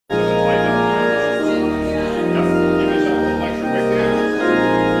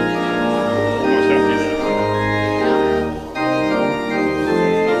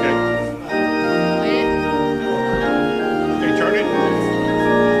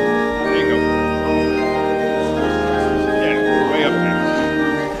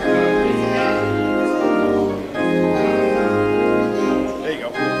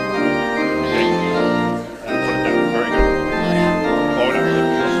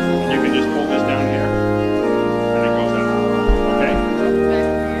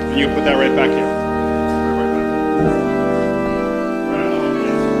you put that right back here. Right back. Right on.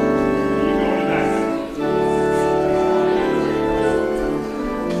 You go in back.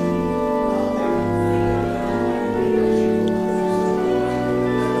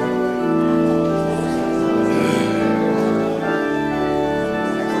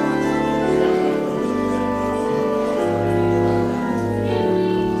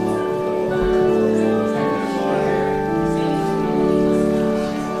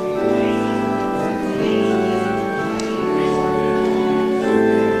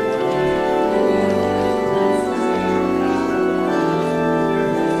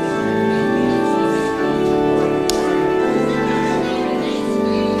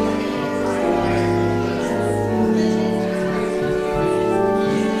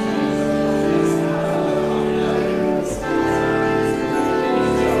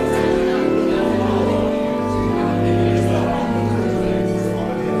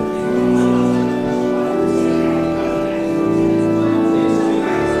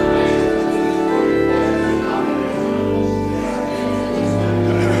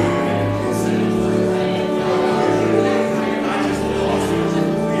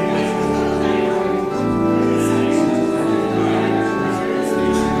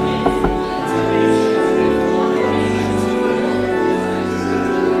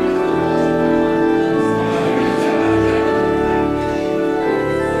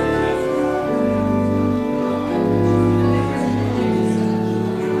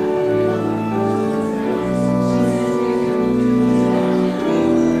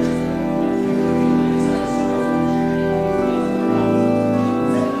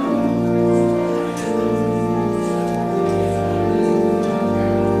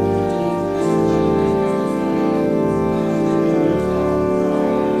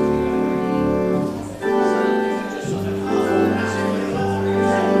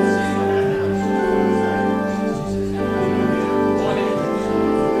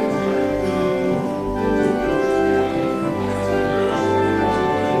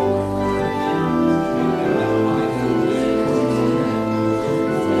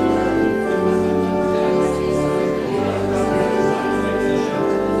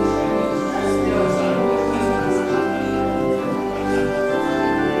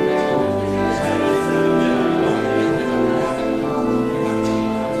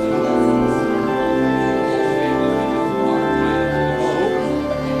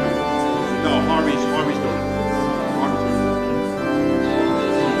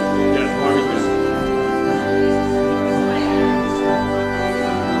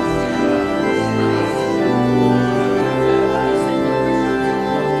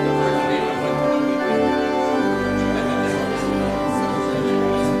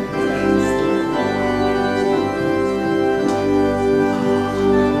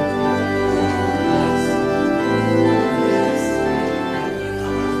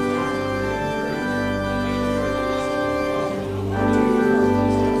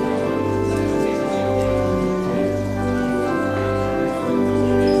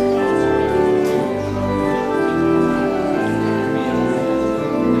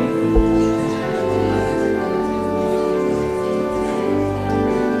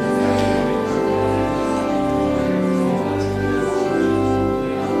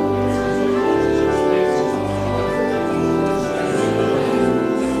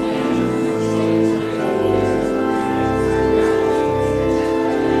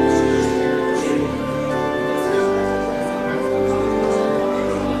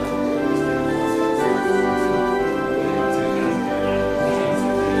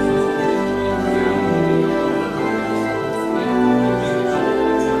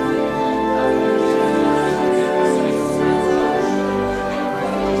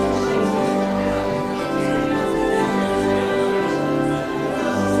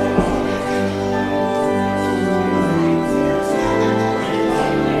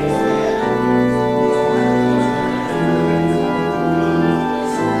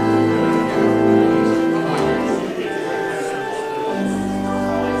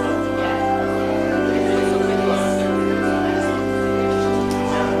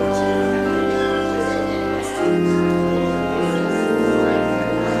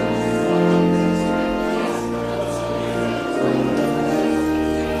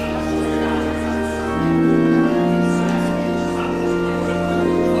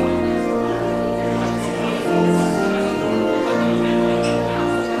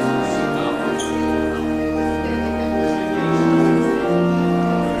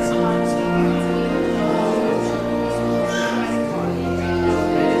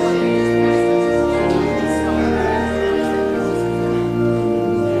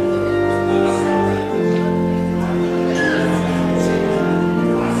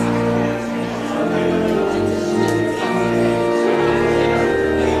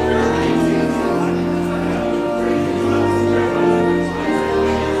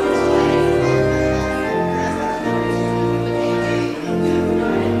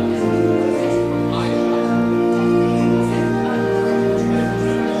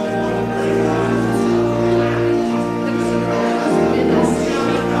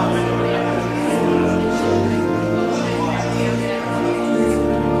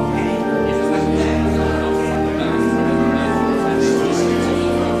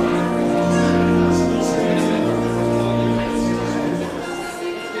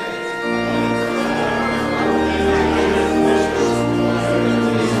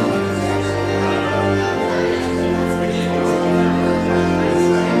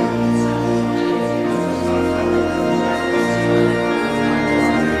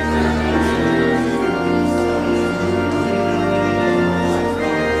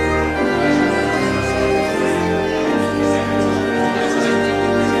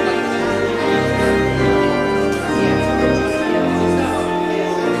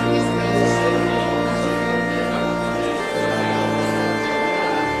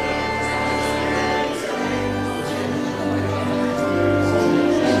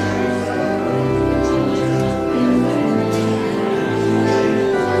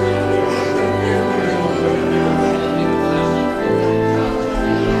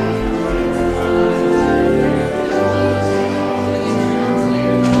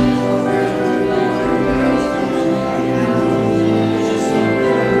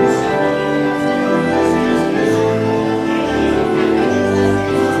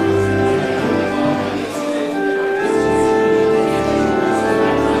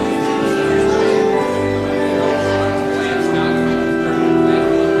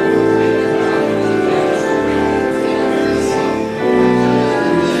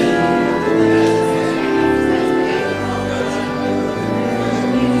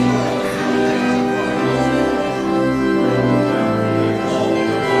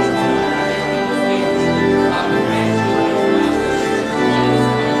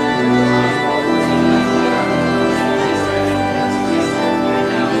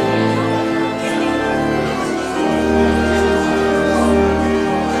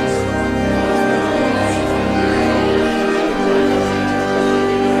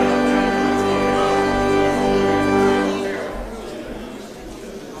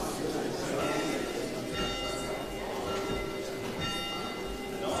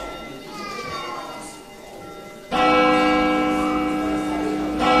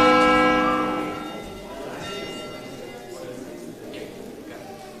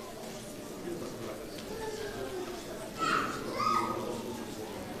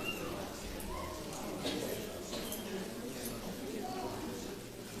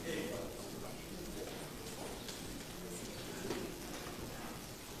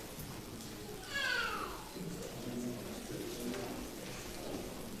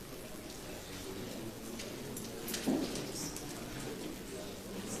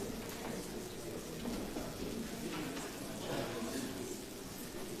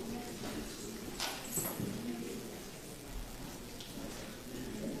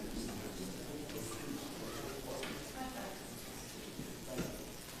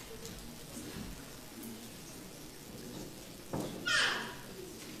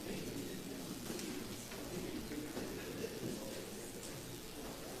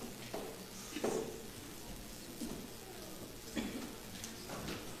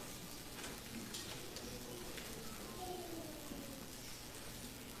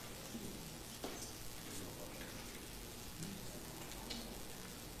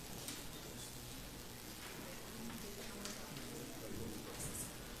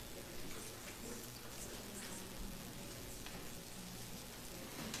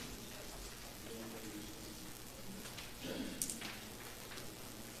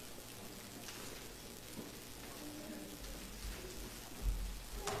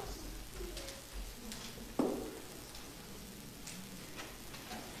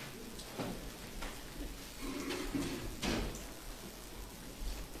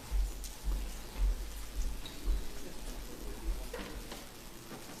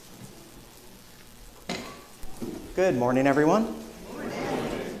 Good morning, everyone.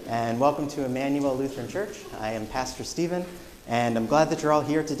 And welcome to Emanuel Lutheran Church. I am Pastor Stephen, and I'm glad that you're all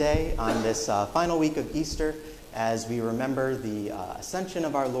here today on this final week of Easter as we remember the ascension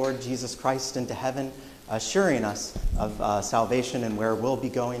of our Lord Jesus Christ into heaven, assuring us of salvation and where we'll be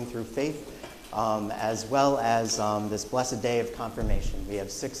going through faith, as well as this blessed day of confirmation. We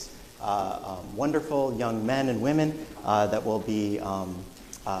have 6 wonderful young men and women that will be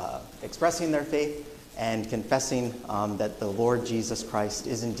expressing their faith and confessing that the Lord Jesus Christ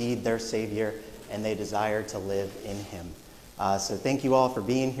is indeed their Savior and they desire to live in Him. So thank you all for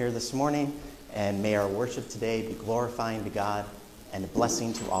being here this morning, and may our worship today be glorifying to God and a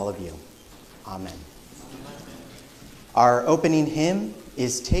blessing to all of you. Amen. Our opening hymn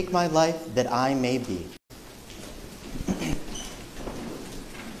is "Take My Life That I May Be."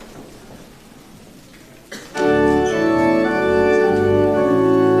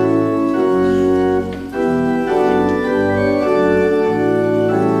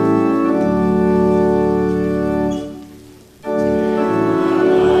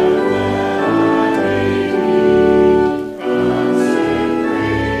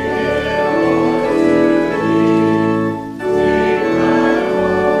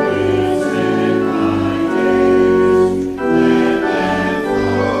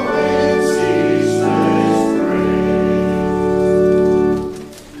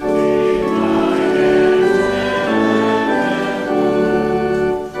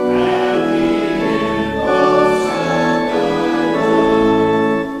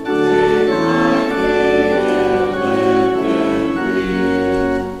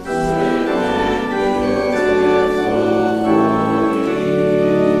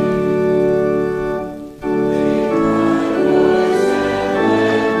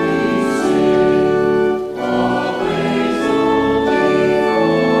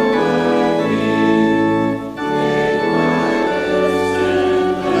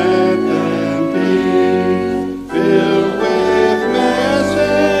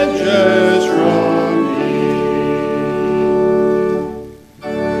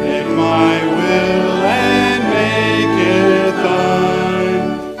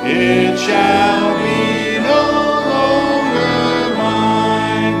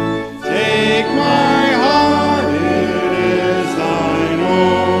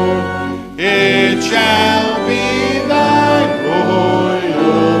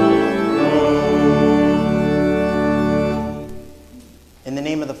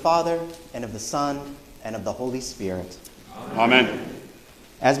 Son, and of the Holy Spirit. Amen.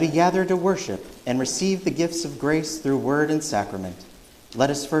 As we gather to worship and receive the gifts of grace through word and sacrament, let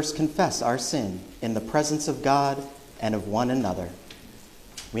us first confess our sin in the presence of God and of one another.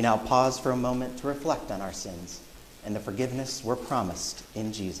 We now pause for a moment to reflect on our sins and the forgiveness we're promised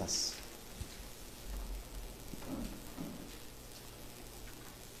in Jesus.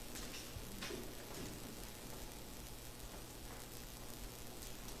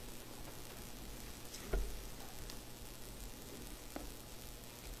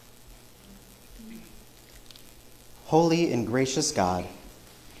 Holy and gracious God,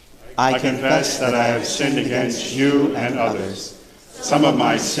 I confess that I have sinned against you and others. Some of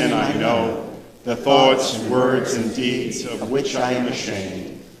my sin I know, the thoughts, words, and deeds of which I am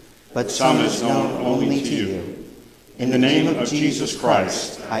ashamed, but some is known only to you. In the name of Jesus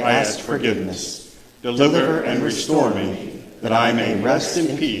Christ, I ask forgiveness. Deliver and restore me, that I may rest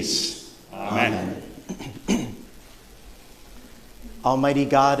in peace. Amen. Almighty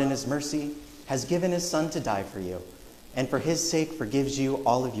God, in His mercy, has given His Son to die for you, and for His sake forgives you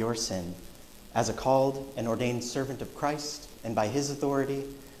all of your sin. As a called and ordained servant of Christ, and by His authority,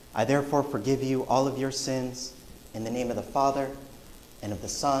 I therefore forgive you all of your sins, in the name of the Father, and of the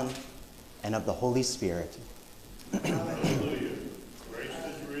Son, and of the Holy Spirit. Hallelujah. Christ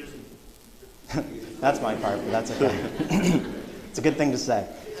is risen. That's my part, but that's okay. It's a good thing to say.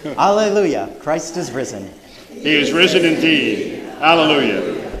 Alleluia, Christ is risen. He is risen indeed.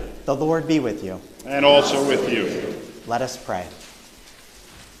 Hallelujah. The Lord be with you. And also with you. Let us pray.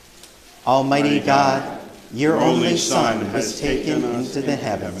 Almighty God, your only Son was taken into the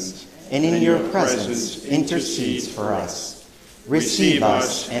heavens, and in your presence intercedes for us. Receive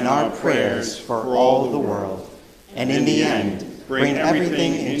us in our prayers for all the world, and in the end, bring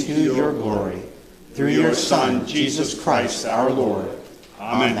everything into your glory. Through your Son, Jesus Christ our Lord.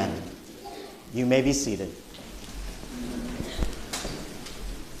 Amen. You may be seated.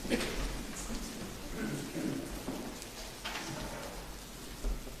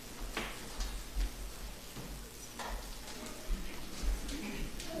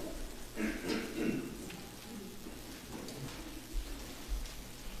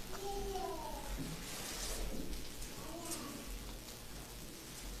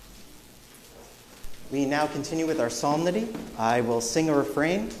 We now continue with our psalmody. I will sing a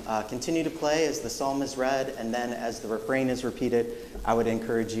refrain, continue to play as the psalm is read, and then as the refrain is repeated, I would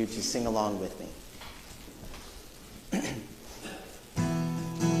encourage you to sing along with me.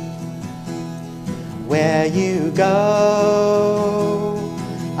 Where you go,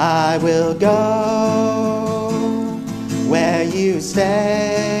 I will go. Where you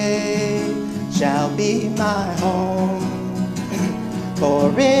stay shall be my home.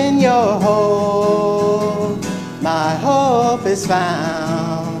 For in your hold, my hope is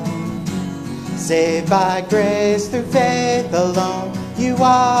found. Saved by grace through faith alone, you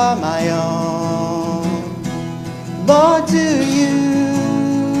are my own. Lord, to you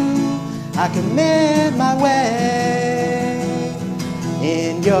I commit my way.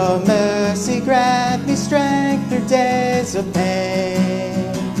 In your mercy grant me strength through days of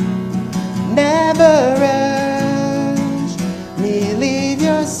pain. Never urge me leave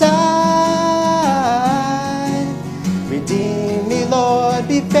your side. Redeem me, Lord,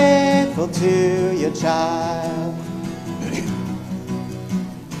 be faithful to your child.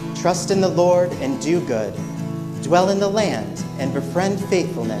 Trust in the Lord and do good. Dwell in the land and befriend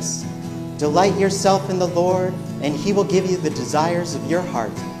faithfulness. Delight yourself in the Lord, and he will give you the desires of your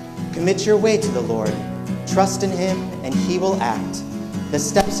heart. Commit your way to the Lord. Trust in him, and he will act. The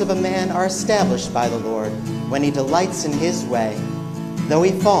steps of a man are established by the Lord when he delights in his way. Though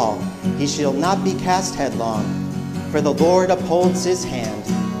he fall, he shall not be cast headlong, for the Lord upholds his hand.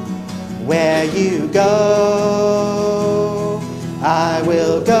 Where you go, I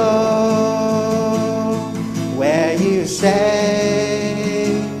will go. Where you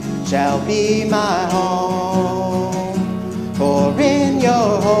stay shall be my home. For in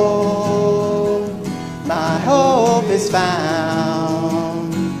your hold, my hope is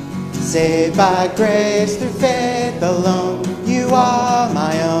found. Saved by grace through faith alone, you are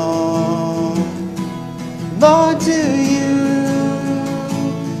my own. Lord, to you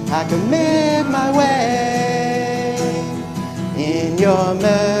I commit my way. In your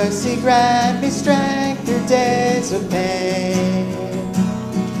mercy grant me strength through days of pain.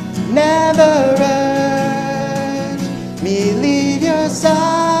 Never urge me leave your side.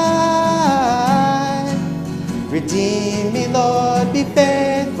 Redeem me, Lord, be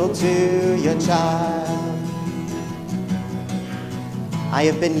faithful to your child. I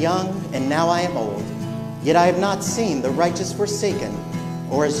have been young, and now I am old, yet I have not seen the righteous forsaken,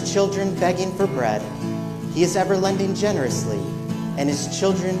 or his children begging for bread. He is ever lending generously, and his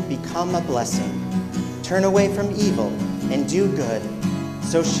children become a blessing. Turn away from evil and do good,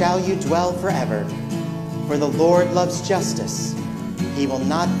 so shall you dwell forever. For the Lord loves justice. He will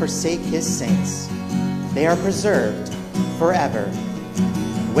not forsake his saints. They are preserved forever.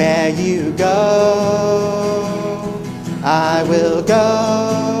 Where you go, I will go.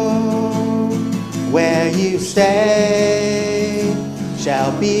 Where you stay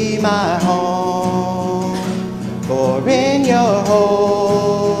shall be my home. For in your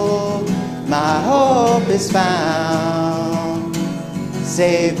hold, my hope is found.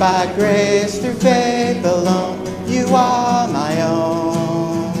 Saved by grace through faith alone, you are my own.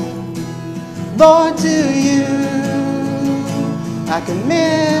 Lord, to you I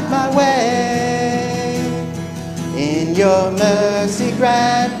commit my way. In your mercy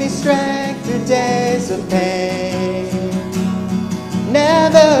grant me strength through days of pain.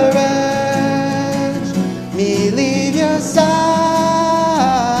 Never urge me leave your side.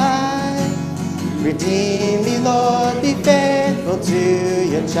 Redeem me, Lord, be faithful to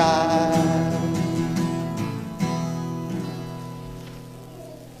your child.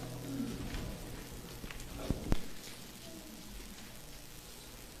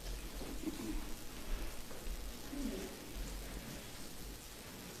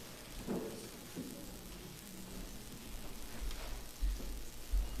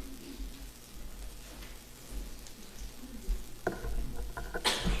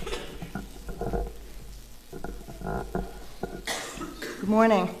 Good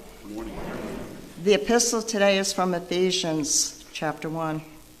morning. Good morning. The epistle today is from Ephesians chapter 1.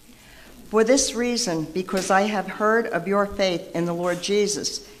 For this reason, because I have heard of your faith in the Lord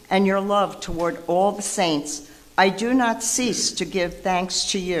Jesus and your love toward all the saints, I do not cease to give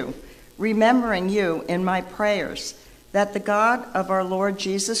thanks to you, remembering you in my prayers, that the God of our Lord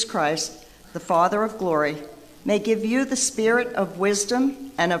Jesus Christ, the Father of glory, may give you the spirit of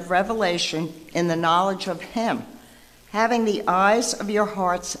wisdom and of revelation in the knowledge of him, having the eyes of your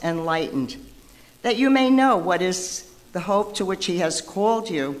hearts enlightened, that you may know what is the hope to which he has called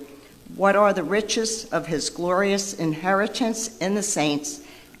you, what are the riches of his glorious inheritance in the saints,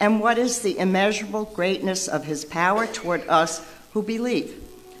 and what is the immeasurable greatness of his power toward us who believe,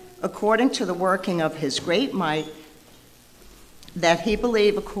 according to the working of his great might, that he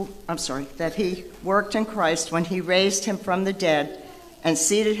worked in Christ when he raised him from the dead and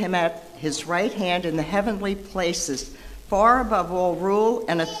seated him at his right hand in the heavenly places, far above all rule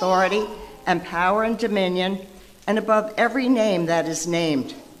and authority and power and dominion, and above every name that is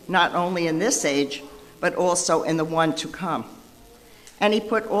named, not only in this age, but also in the one to come. And he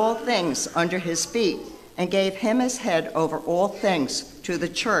put all things under his feet, and gave him as head over all things to the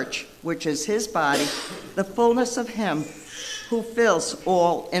church, which is his body, the fullness of him who fills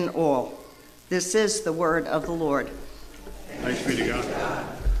all in all. This is the word of the Lord. Thanks be to God.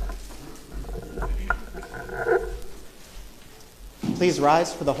 Please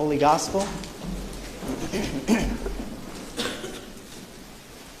rise for the Holy Gospel.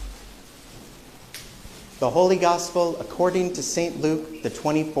 The Holy Gospel according to St. Luke, the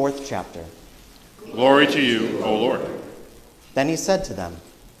 24th chapter. Glory to you, O Lord. Then he said to them,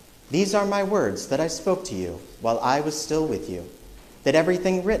 "These are my words that I spoke to you while I was still with you, that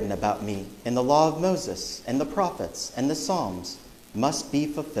everything written about me in the law of Moses and the prophets and the Psalms must be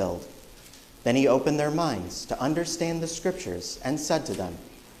fulfilled." Then he opened their minds to understand the Scriptures and said to them,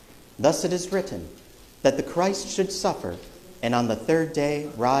 "Thus it is written, that the Christ should suffer and on the third day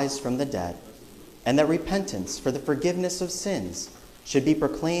rise from the dead, and that repentance for the forgiveness of sins should be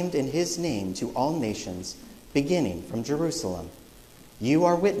proclaimed in his name to all nations, beginning from Jerusalem. You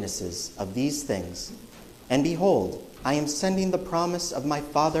are witnesses of these things. And behold, I am sending the promise of my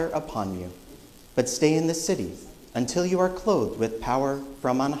Father upon you. But stay in the city until you are clothed with power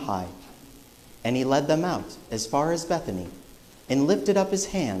from on high." And he led them out as far as Bethany, and lifted up his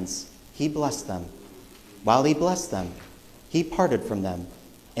hands, he blessed them. While he blessed them, he parted from them,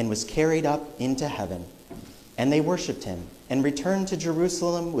 and was carried up into heaven. And they worshipped him, and returned to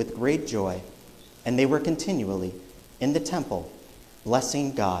Jerusalem with great joy. And they were continually in the temple,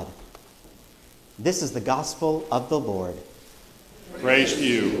 blessing God. This is the gospel of the Lord. Praise to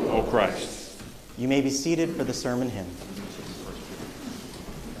you, O Christ. You may be seated for the sermon hymn.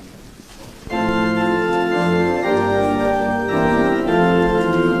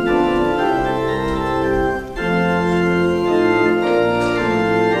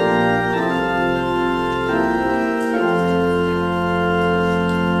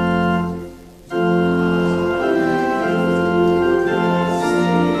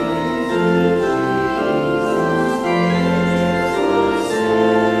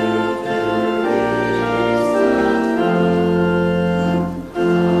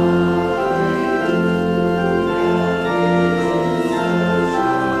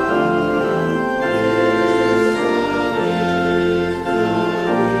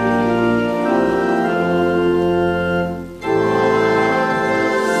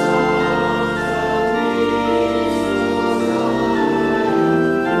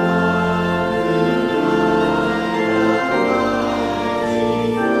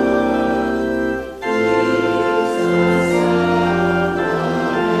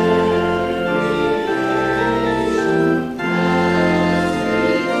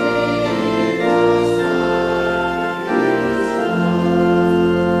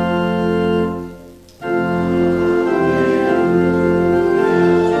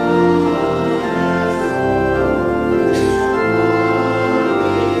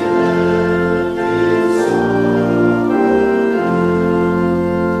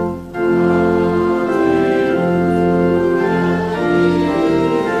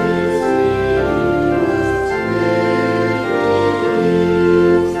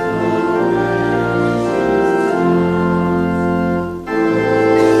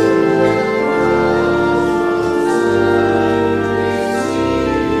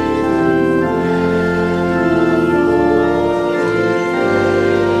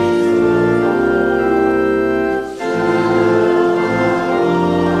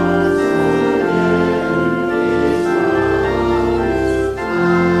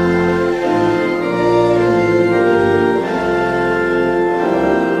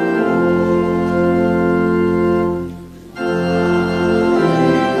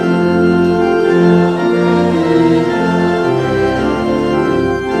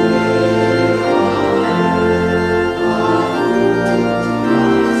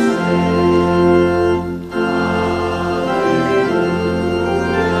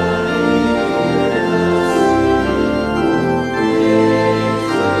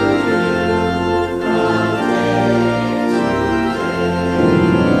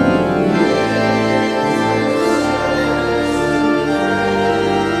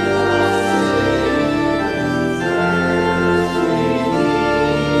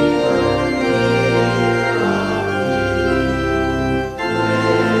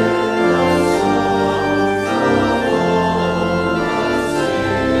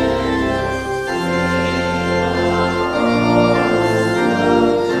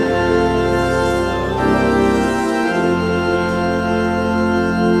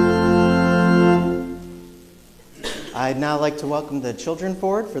 I'd now like to welcome the children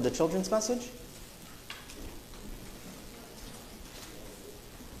forward for the children's message.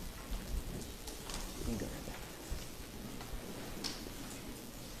 You can go right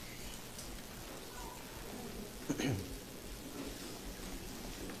there.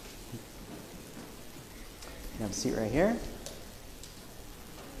 You have a seat right here.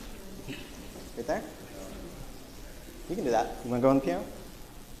 Right there. You can do that. You want to go on the piano?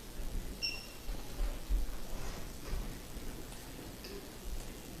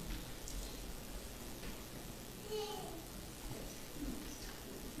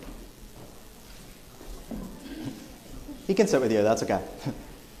 He can sit with you. That's okay.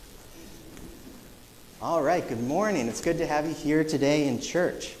 All right. Good morning. It's good to have you here today in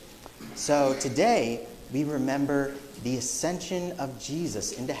church. So today we remember the ascension of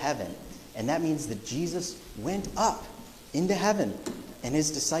Jesus into heaven. And that means that Jesus went up into heaven, and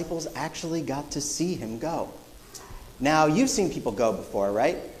his disciples actually got to see him go. Now, you've seen people go before,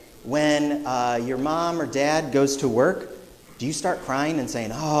 right? When your mom or dad goes to work, do you start crying and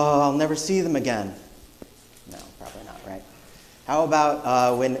saying, "Oh, I'll never see them again"? No, probably not, right? How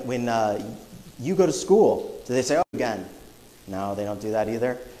about when you go to school? Do they say, "Oh, again"? No, they don't do that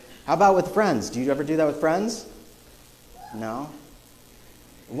either. How about with friends? Do you ever do that with friends? No.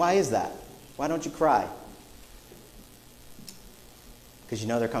 Why is that? Why don't you cry? Because you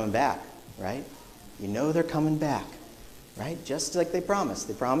know they're coming back, right? You know they're coming back, right? Just like they promised.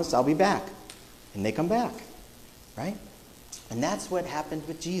 They promised, "I'll be back." And they come back, right? And that's what happened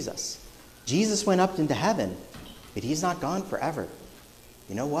with Jesus. Jesus went up into heaven, but he's not gone forever.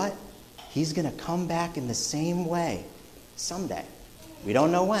 You know what? He's going to come back in the same way someday. We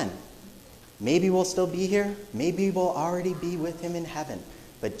don't know when. Maybe we'll still be here. Maybe we'll already be with him in heaven.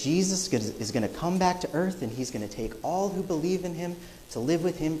 But Jesus is going to come back to earth, and he's going to take all who believe in him to live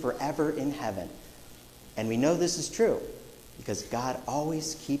with him forever in heaven. And we know this is true because God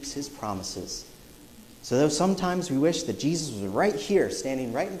always keeps his promises. So though sometimes we wish that Jesus was right here,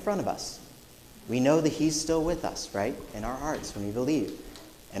 standing right in front of us, we know that he's still with us, right, in our hearts when we believe.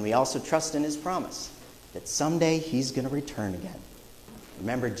 And we also trust in his promise that someday he's going to return again.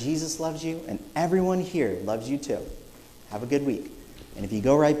 Remember, Jesus loves you, and everyone here loves you too. Have a good week. And if you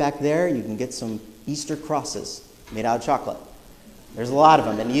go right back there, you can get some Easter crosses made out of chocolate. There's a lot of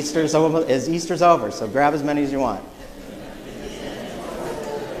them, and Easter's over, so grab as many as you want.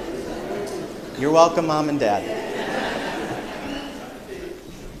 You're welcome, Mom and Dad.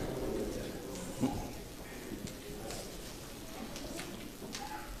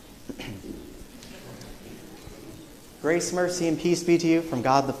 Grace, mercy, and peace be to you from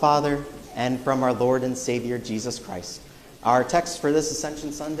God the Father and from our Lord and Savior, Jesus Christ. Our text for this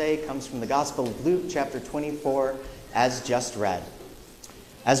Ascension Sunday comes from the Gospel of Luke, chapter 24, as just read,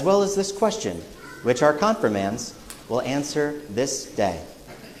 as well as this question, which our confirmands will answer this day.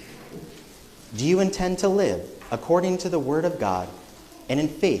 Do you intend to live according to the Word of God, and in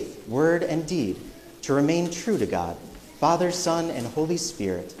faith, word, and deed, to remain true to God, Father, Son, and Holy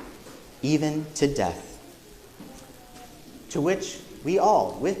Spirit, even to death? To which we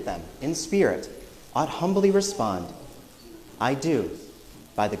all, with them, in spirit, ought humbly respond, "I do,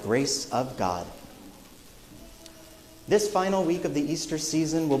 by the grace of God." This final week of the Easter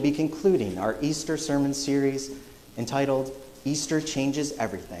season will be concluding our Easter sermon series entitled Easter Changes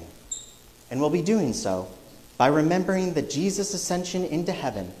Everything. And we'll be doing so by remembering that Jesus' ascension into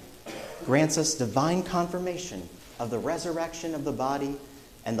heaven grants us divine confirmation of the resurrection of the body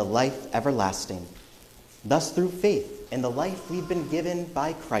and the life everlasting. Thus, through faith in the life we've been given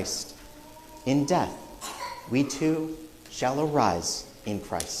by Christ, in death, we too shall arise in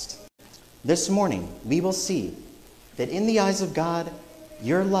Christ. This morning, we will see that in the eyes of God,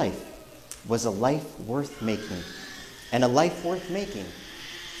 your life was a life worth making. And a life worth making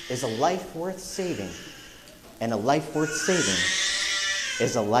is a life worth saving. And a life worth saving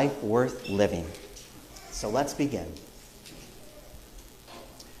is a life worth living. So let's begin.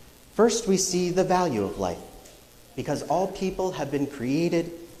 First, we see the value of life, because all people have been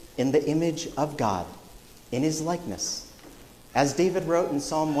created in the image of God, in his likeness. As David wrote in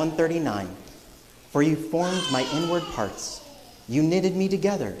Psalm 139, "For you formed my inward parts. You knitted me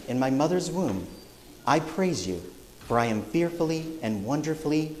together in my mother's womb. I praise you, for I am fearfully and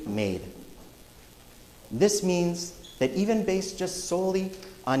wonderfully made." This means that even based just solely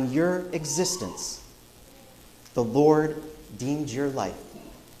on your existence, the Lord deemed your life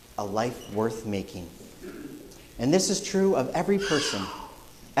a life worth making. And this is true of every person.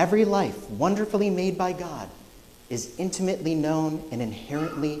 Every life wonderfully made by God is intimately known and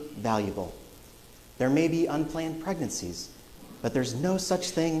inherently valuable. There may be unplanned pregnancies, but there's no such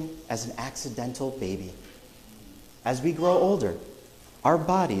thing as an accidental baby. As we grow older, our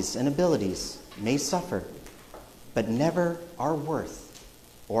bodies and abilities may suffer, but never our worth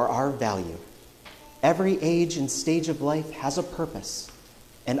or our value. Every age and stage of life has a purpose,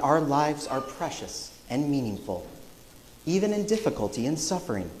 and our lives are precious and meaningful. Even in difficulty and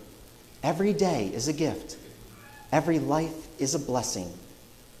suffering, every day is a gift. Every life is a blessing.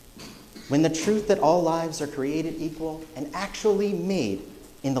 When the truth that all lives are created equal and actually made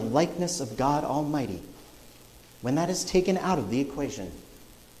in the likeness of God Almighty, when that is taken out of the equation,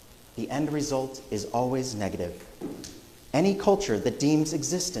 the end result is always negative. Any culture that deems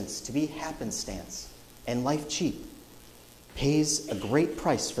existence to be happenstance and life cheap pays a great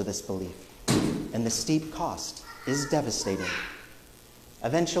price for this belief, and the steep cost is devastating.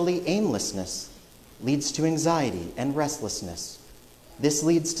 Eventually, aimlessness leads to anxiety and restlessness. This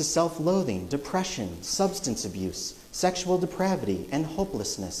leads to self-loathing, depression, substance abuse, sexual depravity, and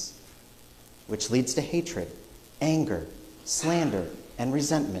hopelessness, which leads to hatred, anger, slander, and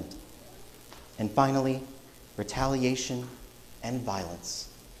resentment. And finally, retaliation and violence.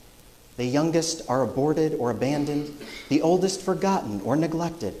 The youngest are aborted or abandoned, the oldest forgotten or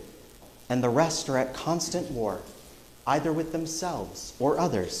neglected, and the rest are at constant war, either with themselves or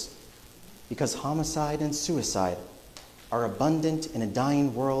others, because homicide and suicide are abundant in a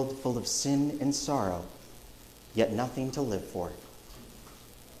dying world full of sin and sorrow, yet nothing to live for.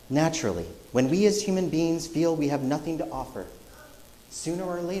 Naturally, when we as human beings feel we have nothing to offer, sooner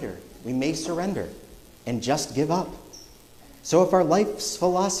or later we may surrender and just give up. So if our life's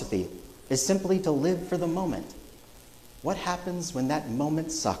philosophy is simply to live for the moment, what happens when that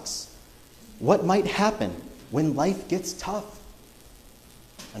moment sucks? What might happen when life gets tough?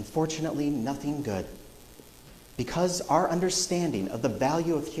 Unfortunately, nothing good. Because our understanding of the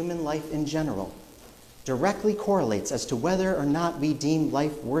value of human life in general directly correlates as to whether or not we deem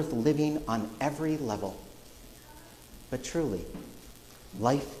life worth living on every level. But truly,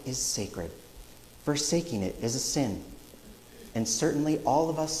 life is sacred. Forsaking it is a sin. And certainly all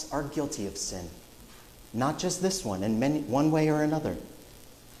of us are guilty of sin. Not just this one in one way or another,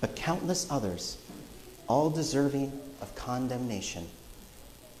 but countless others, all deserving of condemnation.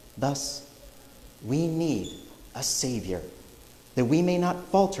 Thus, we need a Savior, that we may not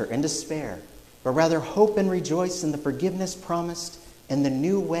falter and despair, but rather hope and rejoice in the forgiveness promised and the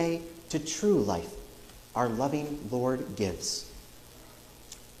new way to true life our loving Lord gives.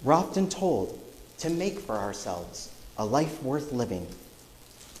 We're often told to make for ourselves a life worth living.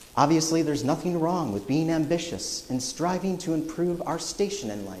 Obviously, there's nothing wrong with being ambitious and striving to improve our station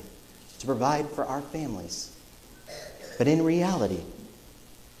in life, to provide for our families. But in reality,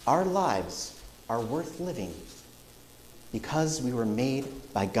 our lives are worth living because we were made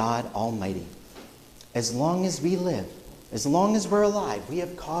by God Almighty. As long as we live, as long as we're alive, we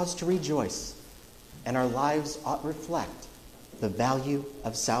have cause to rejoice, and our lives ought reflect the value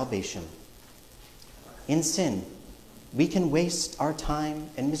of salvation. In sin, we can waste our time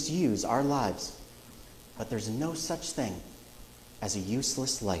and misuse our lives, but there's no such thing as a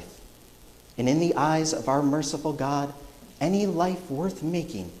useless life. And in the eyes of our merciful God, any life worth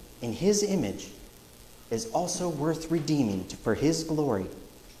making in His image is also worth redeeming for His glory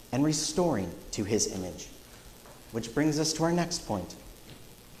and restoring to His image. Which brings us to our next point,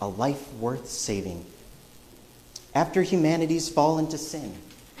 a life worth saving. After humanity's fall into sin,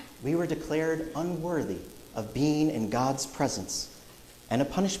 we were declared unworthy of being in God's presence, and a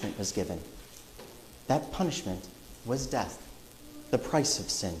punishment was given. That punishment was death, the price of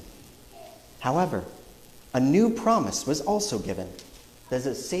sin. However, a new promise was also given, that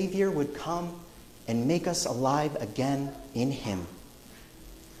a Savior would come and make us alive again in Him.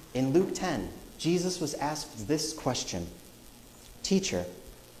 In Luke 10, Jesus was asked this question, "Teacher,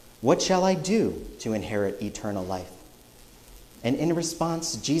 what shall I do to inherit eternal life?" And in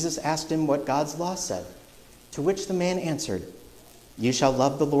response, Jesus asked him what God's law said, to which the man answered, "You shall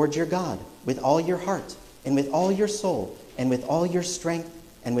love the Lord your God with all your heart, and with all your soul, and with all your strength,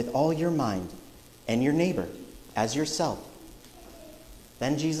 and with all your mind, and your neighbor as yourself."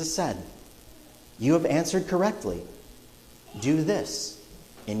 Then Jesus said, "You have answered correctly. Do this,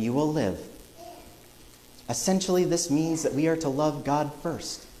 and you will live." Essentially, this means that we are to love God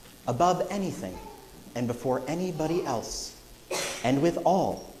first, above anything, and before anybody else, and with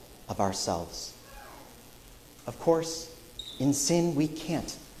all of ourselves. Of course, in sin, we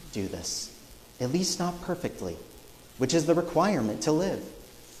can't do this, at least not perfectly, which is the requirement to live.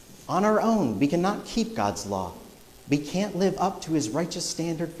 On our own, we cannot keep God's law. We can't live up to His righteous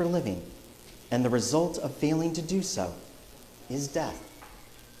standard for living, and the result of failing to do so is death.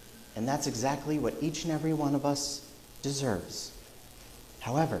 And that's exactly what each and every one of us deserves.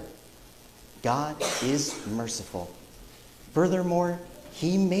 However, God is merciful. Furthermore,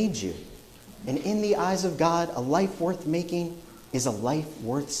 he made you. And in the eyes of God, a life worth making is a life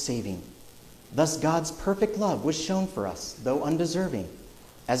worth saving. Thus, God's perfect love was shown for us, though undeserving.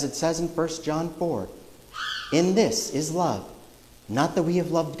 As it says in 1 John 4, "In this is love, not that we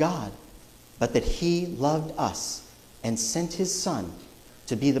have loved God, but that he loved us and sent his Son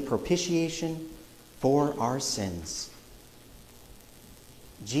to be the propitiation for our sins."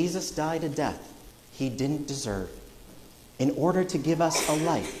 Jesus died a death he didn't deserve in order to give us a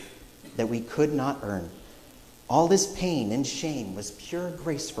life that we could not earn. All this pain and shame was pure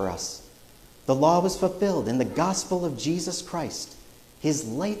grace for us. The law was fulfilled in the gospel of Jesus Christ, his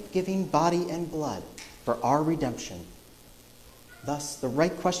life-giving body and blood for our redemption. Thus, the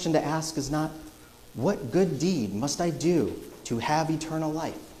right question to ask is not, what good deed must I do to have eternal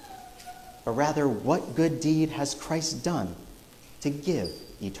life? But rather, what good deed has Christ done to give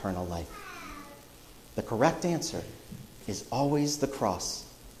eternal life? The correct answer is always the cross.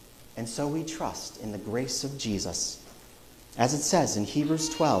 And so we trust in the grace of Jesus. As it says in Hebrews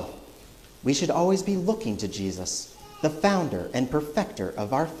 12, we should always be looking to Jesus, the founder and perfecter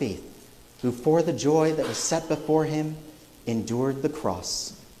of our faith, who for the joy that was set before him endured the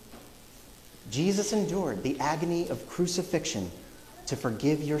cross. Jesus endured the agony of crucifixion to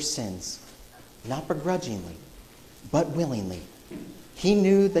forgive your sins, not begrudgingly, but willingly. He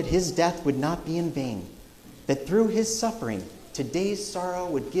knew that his death would not be in vain, that through his suffering, today's sorrow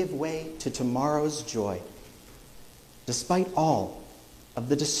would give way to tomorrow's joy. Despite all of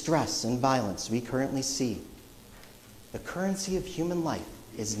the distress and violence we currently see, the currency of human life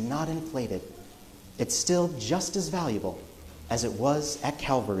is not inflated. It's still just as valuable as it was at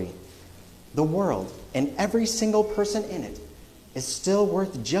Calvary. The world and every single person in it is still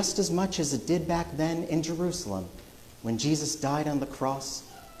worth just as much as it did back then in Jerusalem when Jesus died on the cross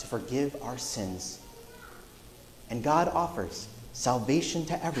to forgive our sins. And God offers salvation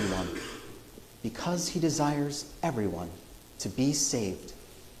to everyone because he desires everyone to be saved.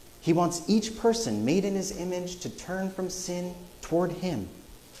 He wants each person made in his image to turn from sin toward him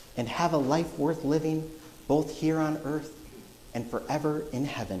and have a life worth living both here on earth and forever in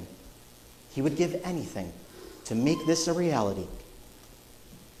heaven. He would give anything to make this a reality,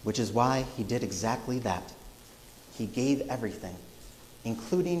 which is why he did exactly that. He gave everything,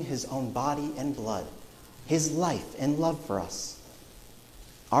 including his own body and blood, his life and love for us.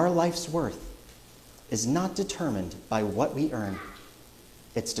 Our life's worth is not determined by what we earn.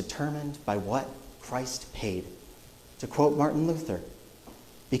 It's determined by what Christ paid. To quote Martin Luther,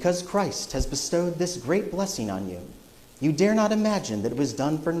 "Because Christ has bestowed this great blessing on you, you dare not imagine that it was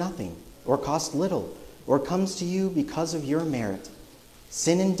done for nothing, or cost little, or comes to you because of your merit.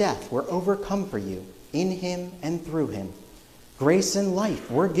 Sin and death were overcome for you in him and through him. Grace and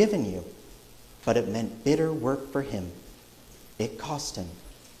life were given you, but it meant bitter work for him. It cost him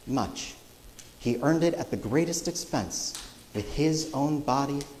much. He earned it at the greatest expense with his own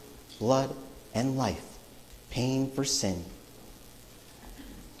body, blood, and life, paying for sin."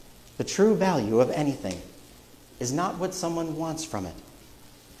 The true value of anything is not what someone wants from it.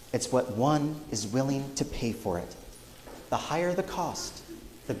 It's what one is willing to pay for it. The higher the cost,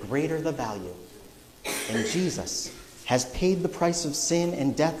 the greater the value. And Jesus has paid the price of sin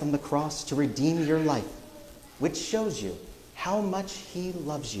and death on the cross to redeem your life, which shows you how much he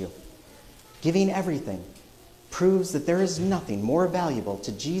loves you. Giving everything proves that there is nothing more valuable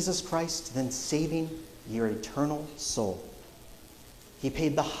to Jesus Christ than saving your eternal soul. He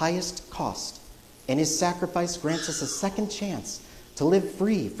paid the highest cost, and his sacrifice grants us a second chance to live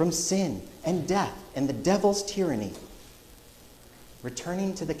free from sin and death and the devil's tyranny.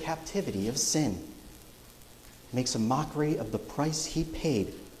 Returning to the captivity of sin makes a mockery of the price he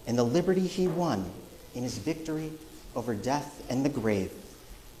paid and the liberty he won in his victory over death and the grave.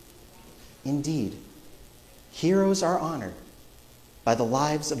 Indeed, heroes are honored by the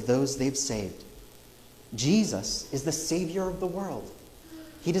lives of those they've saved. Jesus is the Savior of the world.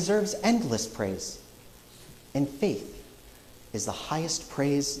 He deserves endless praise, and faith is the highest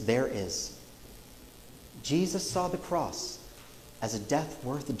praise there is. Jesus saw the cross as a death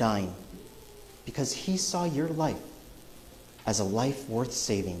worth dying because he saw your life as a life worth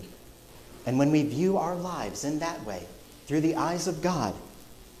saving. And when we view our lives in that way, through the eyes of God,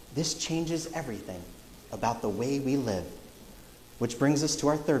 this changes everything about the way we live. Which brings us to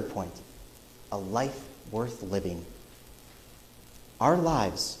our third point, a life worth living. Our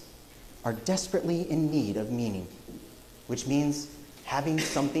lives are desperately in need of meaning, which means having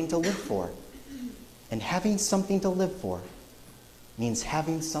something to live for. And having something to live for means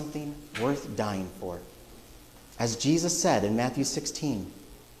having something worth dying for. As Jesus said in Matthew 16,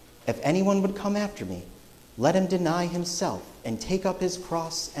 If anyone would come after me, let him deny himself and take up his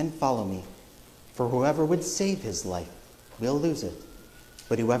cross and follow me. For whoever would save his life will lose it,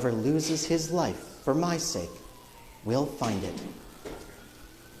 but whoever loses his life for my sake will find it.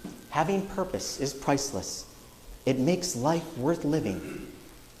 Having purpose is priceless. It makes life worth living,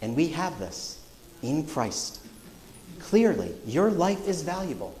 and we have this in Christ. Clearly, your life is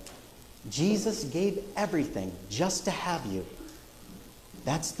valuable. Jesus gave everything just to have you.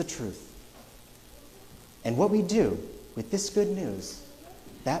 That's the truth. And what we do with this good news,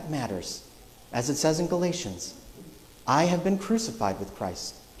 that matters. As it says in Galatians, I have been crucified with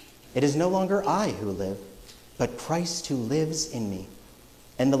Christ. It is no longer I who live, but Christ who lives in me.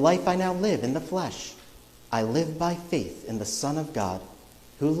 And the life I now live in the flesh, I live by faith in the Son of God,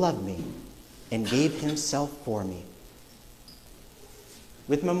 who loved me and gave himself for me.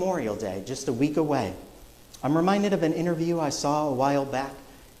 With Memorial Day just a week away, I'm reminded of an interview I saw a while back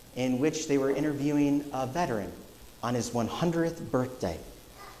in which they were interviewing a veteran on his 100th birthday.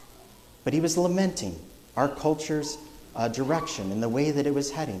 But he was lamenting our culture's direction and the way that it was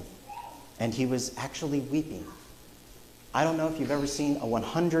heading, and he was actually weeping. I don't know if you've ever seen a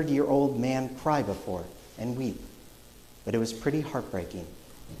 100-year-old man cry before and weep, but it was pretty heartbreaking.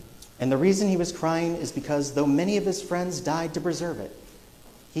 And the reason he was crying is because though many of his friends died to preserve it,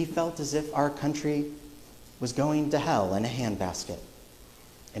 he felt as if our country was going to hell in a handbasket.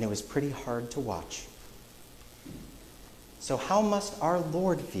 And it was pretty hard to watch. So how must our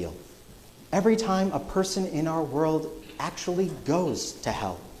Lord feel every time a person in our world actually goes to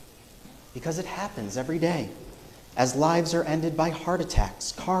hell? Because it happens every day, as lives are ended by heart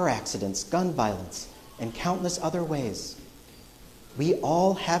attacks, car accidents, gun violence, and countless other ways. We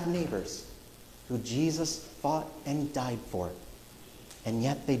all have neighbors who Jesus fought and died for, and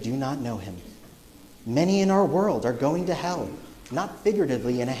yet they do not know him. Many in our world are going to hell, not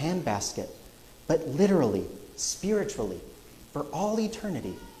figuratively in a handbasket, but literally, spiritually, for all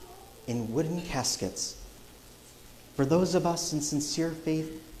eternity, in wooden caskets. For those of us in sincere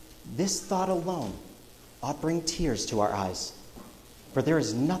faith, this thought alone ought bring tears to our eyes. For there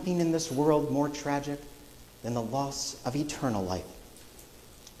is nothing in this world more tragic than the loss of eternal life.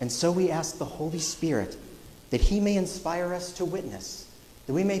 And so we ask the Holy Spirit that he may inspire us to witness,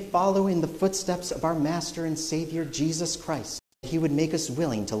 that we may follow in the footsteps of our Master and Savior, Jesus Christ. He would make us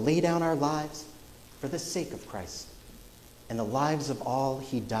willing to lay down our lives for the sake of Christ and the lives of all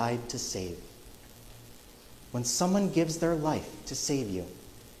he died to save. When someone gives their life to save you,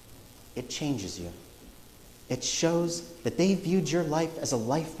 it changes you. It shows that they viewed your life as a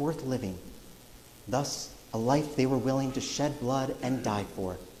life worth living, thus a life they were willing to shed blood and die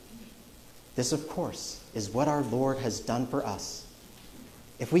for. This, of course, is what our Lord has done for us.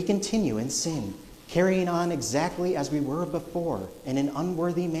 If we continue in sin, carrying on exactly as we were before in an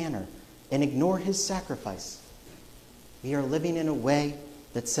unworthy manner, and ignore his sacrifice, we are living in a way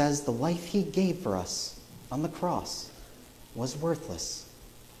that says the life he gave for us on the cross was worthless.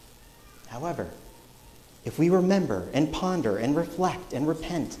 However, if we remember and ponder and reflect and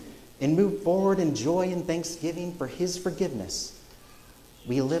repent and move forward in joy and thanksgiving for his forgiveness,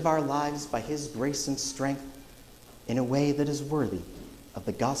 we live our lives by his grace and strength in a way that is worthy of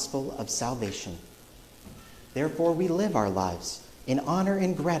the gospel of salvation. Therefore, we live our lives in honor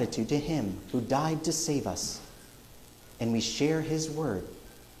and gratitude to him who died to save us, and we share his word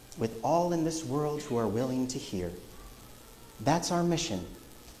with all in this world who are willing to hear. That's our mission,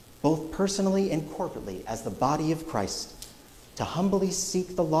 both personally and corporately as the body of Christ, to humbly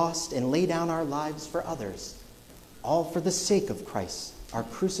seek the lost and lay down our lives for others, all for the sake of Christ, our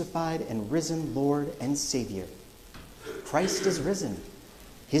crucified and risen Lord and Savior. Christ is risen.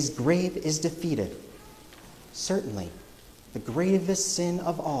 His grave is defeated. Certainly, the gravest sin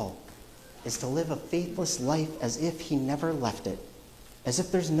of all is to live a faithless life as if he never left it, as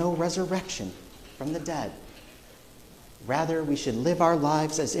if there's no resurrection from the dead. Rather, we should live our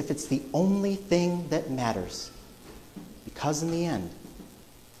lives as if it's the only thing that matters, because in the end,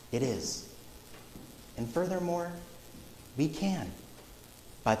 it is. And furthermore, we can,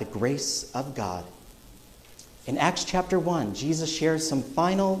 by the grace of God. In Acts chapter 1, Jesus shares some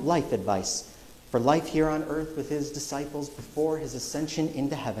final life advice for life here on earth with his disciples before his ascension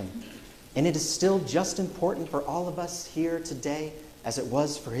into heaven. And it is still just important for all of us here today as it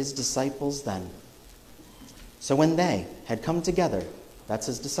was for his disciples then. So when they had come together, that's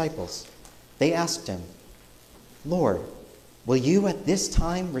his disciples, they asked him, Lord, will you at this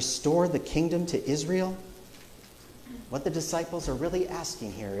time restore the kingdom to Israel? What the disciples are really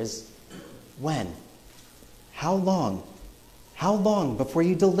asking here is, when? How long? How long before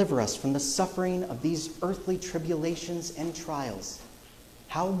you deliver us from the suffering of these earthly tribulations and trials?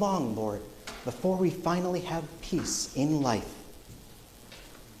 How long, Lord, before we finally have peace in life?"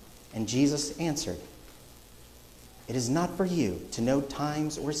 And Jesus answered, "It is not for you to know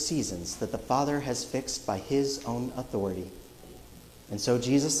times or seasons that the Father has fixed by his own authority." And so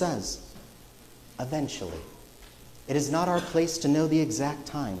Jesus says, eventually. It is not our place to know the exact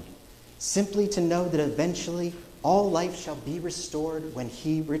time, simply to know that eventually all life shall be restored when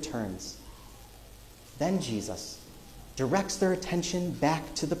he returns. Then Jesus directs their attention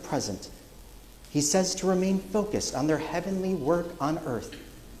back to the present. He says to remain focused on their heavenly work on earth,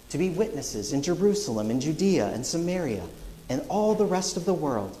 to be witnesses in Jerusalem and Judea and Samaria and all the rest of the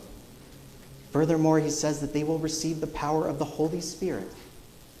world. Furthermore, he says that they will receive the power of the Holy Spirit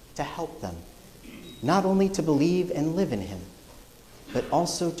to help them, not only to believe and live in him, but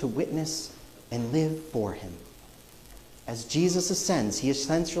also to witness and live for him. As Jesus ascends, he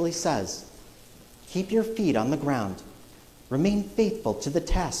essentially says, "Keep your feet on the ground. Remain faithful to the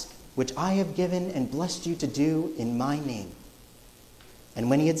task which I have given and blessed you to do in my name." And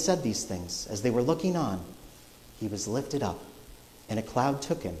when he had said these things, as they were looking on, he was lifted up, and a cloud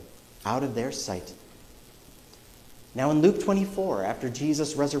took him out of their sight. Now in Luke 24, after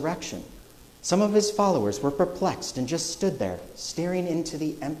Jesus' resurrection, some of his followers were perplexed and just stood there, staring into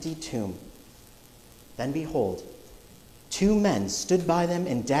the empty tomb. Then behold, 2 men stood by them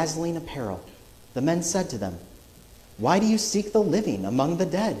in dazzling apparel. The men said to them, "Why do you seek the living among the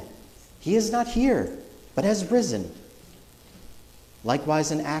dead? He is not here, but has risen."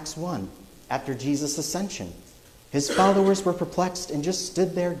 Likewise in Acts 1, after Jesus' ascension, his followers were perplexed and just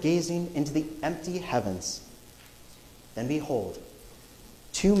stood there gazing into the empty heavens. Then behold,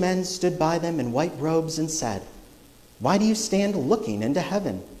 2 men stood by them in white robes and said, "Why do you stand looking into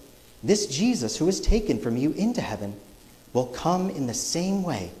heaven? This Jesus who is taken from you into heaven will come in the same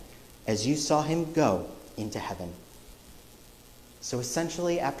way as you saw him go into heaven." So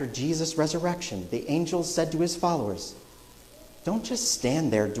essentially, after Jesus' resurrection, the angels said to his followers, "Don't just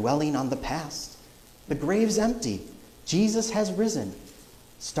stand there dwelling on the past. The grave's empty. Jesus has risen.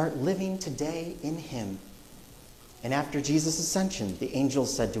 Start living today in him." And after Jesus' ascension, the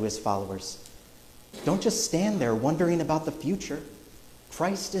angels said to his followers, "Don't just stand there wondering about the future.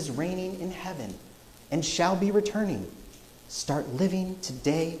 Christ is reigning in heaven and shall be returning. Start living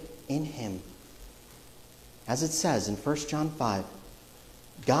today in him." As it says in 1 John 5,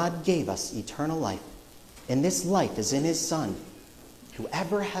 "God gave us eternal life, and this life is in his Son.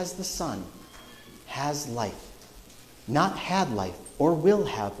 Whoever has the Son has life. Not had life or will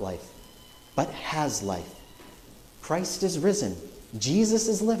have life, but has life." Christ is risen, Jesus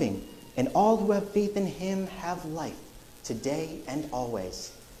is living, and all who have faith in him have life, today and always.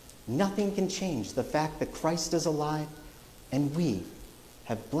 Nothing can change the fact that Christ is alive, and we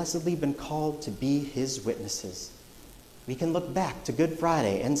have blessedly been called to be his witnesses. We can look back to Good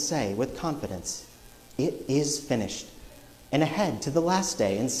Friday and say with confidence, "It is finished," and ahead to the last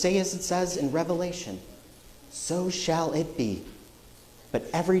day and say as it says in Revelation, "So shall it be." But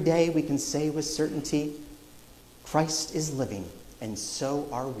every day we can say with certainty, Christ is living, and so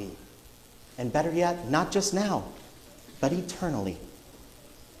are we. And better yet, not just now, but eternally.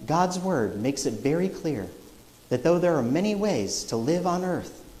 God's word makes it very clear that though there are many ways to live on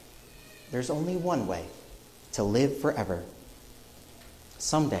earth, there's only one way to live forever.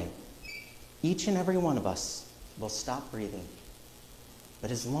 Someday, each and every one of us will stop breathing. But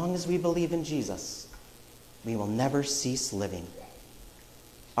as long as we believe in Jesus, we will never cease living.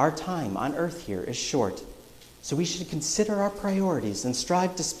 Our time on earth here is short, so we should consider our priorities and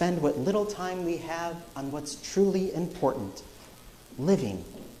strive to spend what little time we have on what's truly important: living,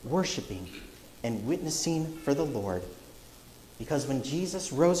 worshiping, and witnessing for the Lord. Because when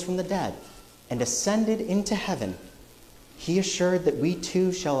Jesus rose from the dead and ascended into heaven, he assured that we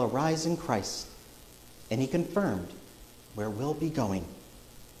too shall arise in Christ, and he confirmed where we'll be going.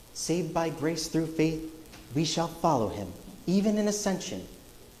 Saved by grace through faith, we shall follow him, even in ascension,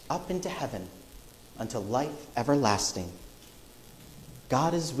 up into heaven, unto life everlasting.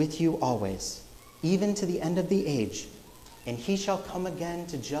 God is with you always, even to the end of the age, and he shall come again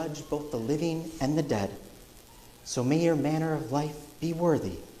to judge both the living and the dead. So may your manner of life be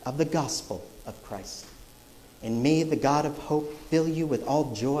worthy of the gospel of Christ. And may the God of hope fill you with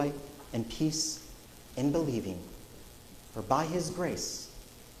all joy and peace in believing. For by his grace,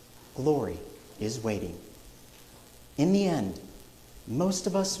 glory is waiting. In the end, most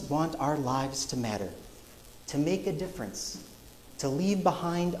of us want our lives to matter, to make a difference, to leave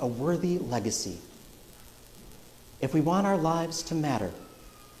behind a worthy legacy. If we want our lives to matter,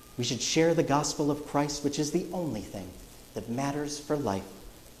 we should share the gospel of Christ, which is the only thing that matters for life.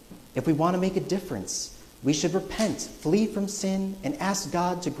 If we want to make a difference, We should repent, flee from sin, and ask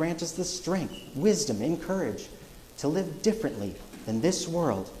God to grant us the strength, wisdom, and courage to live differently than this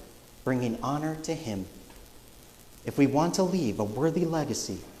world, bringing honor to Him. If we want to leave a worthy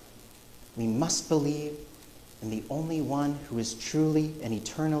legacy, we must believe in the only one who is truly and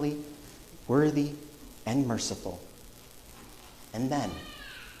eternally worthy and merciful. And then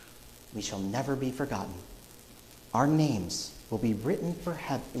we shall never be forgotten. Our names will be written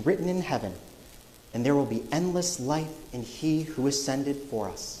in heaven, and there will be endless life in He who ascended for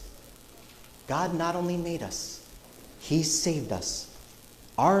us. God not only made us, He saved us.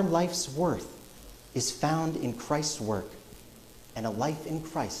 Our life's worth is found in Christ's work, and a life in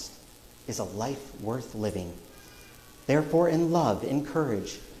Christ is a life worth living. Therefore, in love, in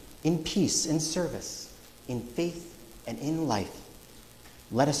courage, in peace, in service, in faith, and in life,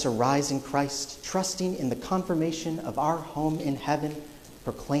 let us arise in Christ, trusting in the confirmation of our home in heaven,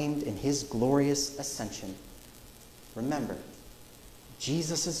 proclaimed in His glorious ascension. Remember,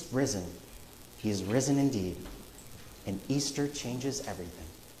 Jesus is risen. He is risen indeed. And Easter changes everything.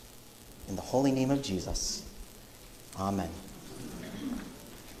 In the holy name of Jesus, amen.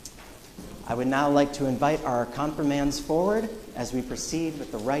 I would now like to invite our confirmands forward as we proceed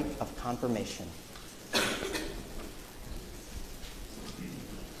with the rite of confirmation.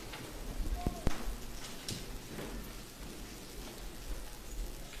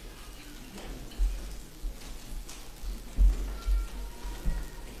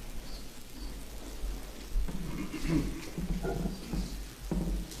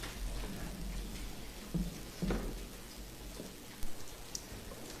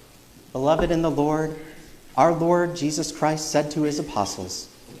 Beloved in the Lord, our Lord Jesus Christ said to His apostles,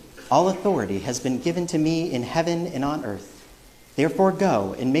 "All authority has been given to me in heaven and on earth. Therefore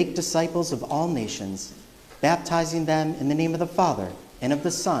go and make disciples of all nations, baptizing them in the name of the Father, and of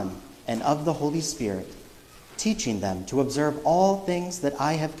the Son, and of the Holy Spirit, teaching them to observe all things that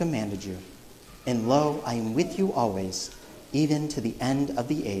I have commanded you. And lo, I am with you always, even to the end of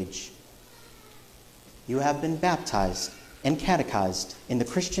the age." You have been baptized and catechized in the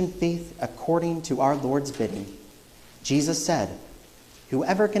Christian faith according to our Lord's bidding. Jesus said,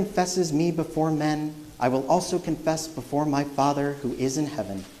 "Whoever confesses me before men, I will also confess before my Father who is in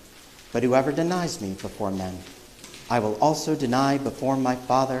heaven. But whoever denies me before men, I will also deny before my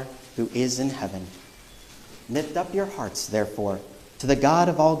Father who is in heaven." Lift up your hearts, therefore, to the God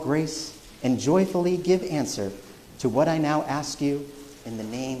of all grace, and joyfully give answer to what I now ask you in the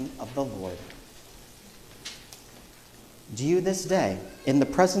name of the Lord. Do you this day, in the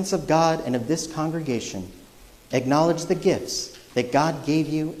presence of God and of this congregation, acknowledge the gifts that God gave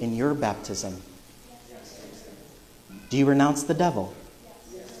you in your baptism? Do you renounce the devil?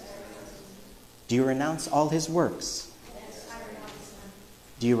 Do you renounce all his works?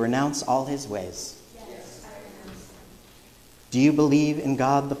 Do you renounce all his ways? Do you believe in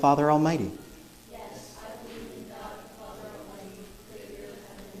God the Father Almighty?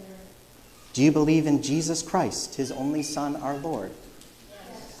 Do you believe in Jesus Christ, His only Son, our Lord?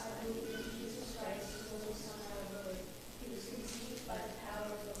 Yes, I believe in Jesus Christ, His only Son, our Lord. He was conceived by the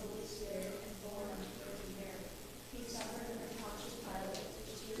power of the Holy Spirit and born of the Virgin Mary. He suffered under Pontius Pilate,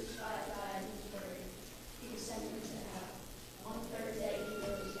 was crucified, died, and was buried. He descended into hell. On the third day He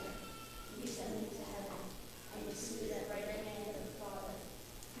rose again. He descended into heaven, and is seated at the right hand of the Father.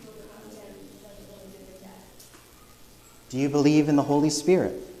 He will come again to judge the living and the dead. Do you believe in the Holy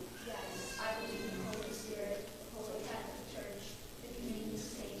Spirit?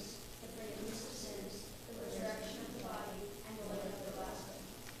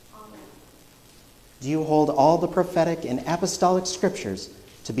 Do you hold all the prophetic and apostolic scriptures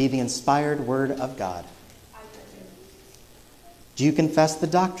to be the inspired word of God? I do. Do you confess the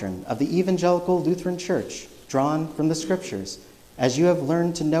doctrine of the evangelical Lutheran Church, drawn from the scriptures, as you have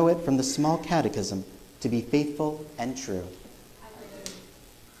learned to know it from the small catechism, to be faithful and true? I do.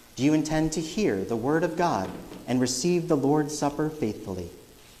 Do you intend to hear the word of God and receive the Lord's Supper faithfully?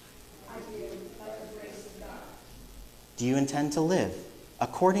 I do, by the grace of God. Do you intend to live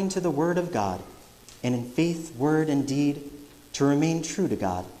according to the word of God, and in faith, word, and deed, to remain true to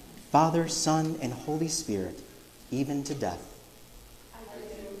God, Father, Son, and Holy Spirit, even to death? I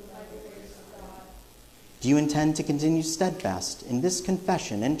do, by the grace of God. Do you intend to continue steadfast in this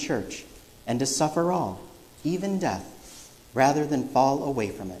confession and church, and to suffer all, even death, rather than fall away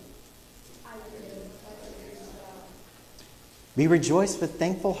from it? I do, by the grace of God. We rejoice with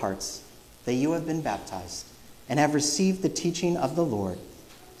thankful hearts that you have been baptized and have received the teaching of the Lord.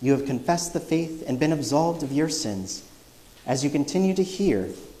 You have confessed the faith and been absolved of your sins. As you continue to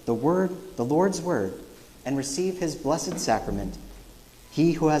hear the Lord's word, and receive his blessed sacrament,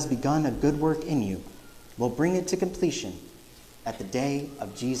 he who has begun a good work in you will bring it to completion at the day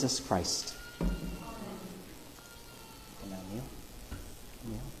of Jesus Christ. Now kneel.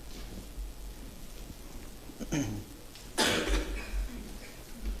 Kneel.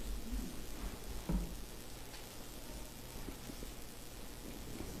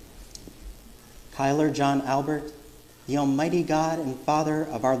 Kyler John Albert, the Almighty God and Father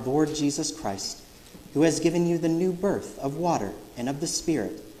of our Lord Jesus Christ, who has given you the new birth of water and of the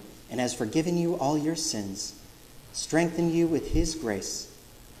Spirit, and has forgiven you all your sins, strengthen you with his grace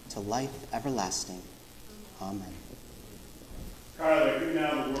to life everlasting. Amen. Kyler, hear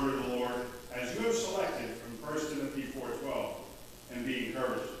now the word of the Lord, as you have selected from 1 Timothy 4:12, and be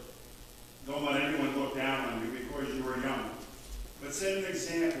encouraged. Don't let anyone look down on you because you are young, but set an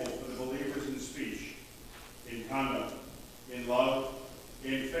example for the believers in speech, in conduct, in love,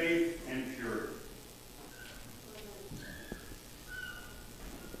 in faith, and purity.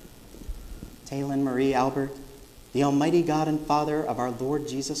 Taylin Marie Albert, the Almighty God and Father of our Lord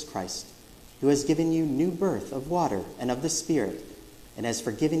Jesus Christ, who has given you new birth of water and of the Spirit, and has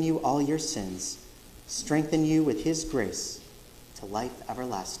forgiven you all your sins, strengthen you with his grace to life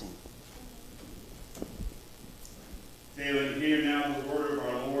everlasting. Taylor, hear now the word of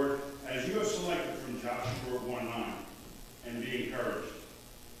our Lord, as you have selected from Joshua 1:9, and be encouraged.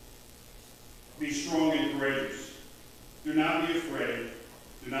 Be strong and courageous. Do not be afraid.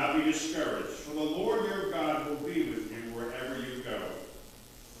 Do not be discouraged, for the Lord your God will be with you wherever you go.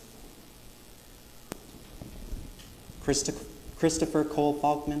 Christopher Cole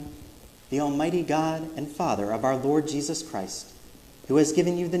Falkman, the Almighty God and Father of our Lord Jesus Christ, who has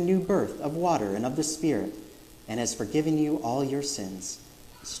given you the new birth of water and of the Spirit, and has forgiven you all your sins,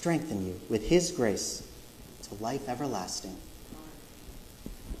 strengthen you with his grace to life everlasting.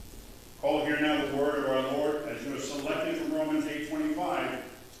 Call here now the word of our Lord, as you have selected from Romans 8:25,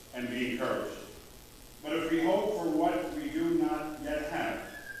 and be encouraged. But if we hope for what we do not yet have,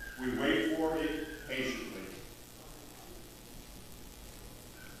 we wait for it patiently.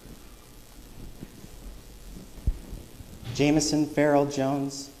 Jameson Farrell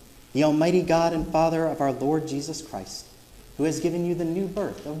Jones, the Almighty God and Father of our Lord Jesus Christ, who has given you the new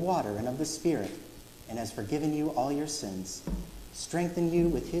birth of water and of the Spirit, and has forgiven you all your sins, strengthen you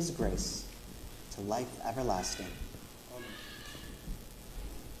with his grace to life everlasting.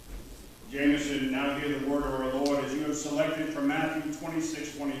 Jameson, now hear the word of our Lord, as you have selected from Matthew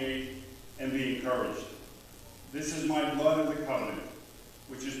 26:28, and be encouraged. This is my blood of the covenant,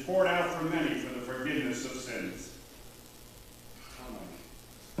 which is poured out for many for the forgiveness of sins.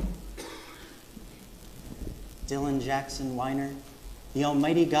 Dylan Jackson Weiner, the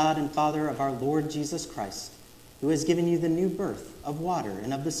Almighty God and Father of our Lord Jesus Christ, who has given you the new birth of water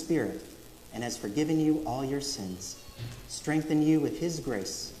and of the Spirit, and has forgiven you all your sins, strengthen you with his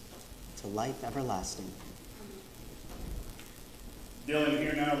grace to life everlasting. Dylan,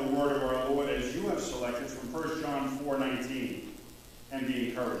 hear now the word of our Lord, as you have selected from 1 John 4:19, and be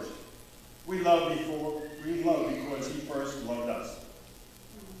encouraged. We love because he first loved us.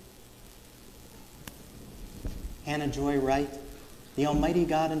 Hannah Joy Wright, the Almighty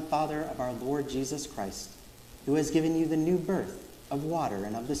God and Father of our Lord Jesus Christ, who has given you the new birth of water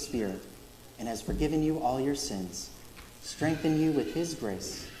and of the Spirit, and has forgiven you all your sins, strengthen you with his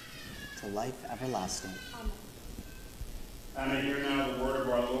grace to life everlasting. Anna, hear now the word of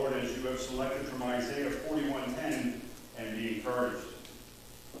our Lord, as you have selected from Isaiah 41:10, and be encouraged.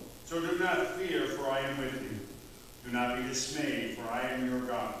 So do not fear, for I am with you. Do not be dismayed, for I am your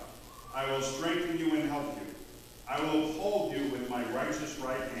God. I will strengthen you and help you. I will uphold you with my righteous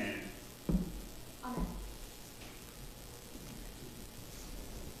right hand. Amen.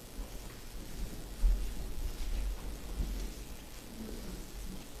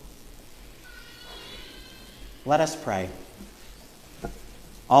 Let us pray.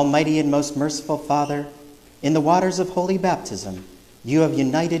 Almighty and most merciful Father, in the waters of holy baptism, you have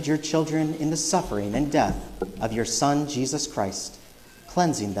united your children in the suffering and death of your Son, Jesus Christ,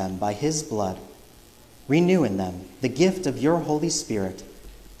 cleansing them by his blood. Renew in them the gift of your Holy Spirit,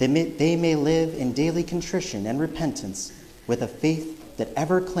 that they may live in daily contrition and repentance with a faith that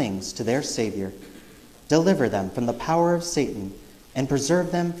ever clings to their Savior. Deliver them from the power of Satan and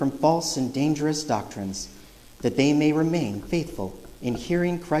preserve them from false and dangerous doctrines, that they may remain faithful in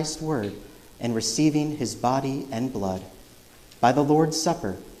hearing Christ's word and receiving his body and blood. By the Lord's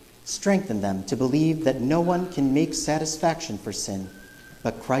Supper, strengthen them to believe that no one can make satisfaction for sin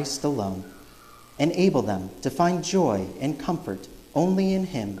but Christ alone. Enable them to find joy and comfort only in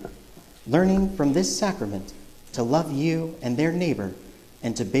him, learning from this sacrament to love you and their neighbor,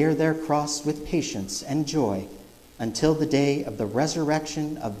 and to bear their cross with patience and joy until the day of the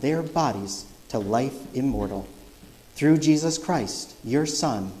resurrection of their bodies to life immortal. Through Jesus Christ, your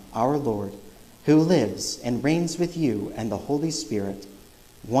Son, our Lord, who lives and reigns with you and the Holy Spirit,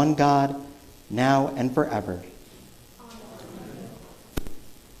 one God, now and forever. Amen.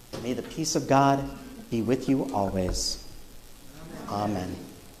 May the peace of God be with you always. Amen.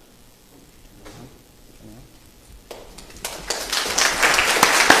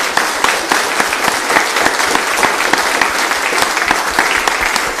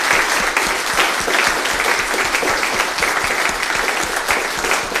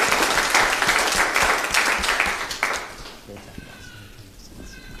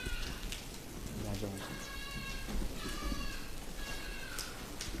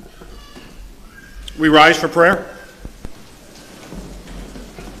 We rise for prayer.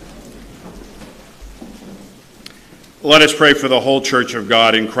 Let us pray for the whole Church of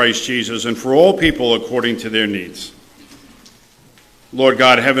God in Christ Jesus and for all people according to their needs. Lord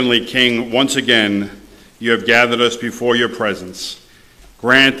God, Heavenly King, once again you have gathered us before your presence.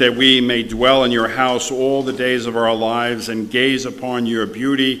 Grant that we may dwell in your house all the days of our lives and gaze upon your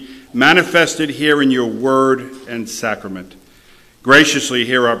beauty manifested here in your word and sacrament. Graciously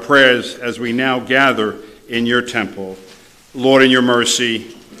hear our prayers as we now gather in your temple. Lord, in your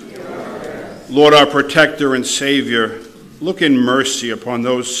mercy, Lord, our protector and Savior, look in mercy upon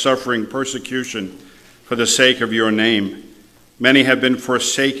those suffering persecution for the sake of your name. Many have been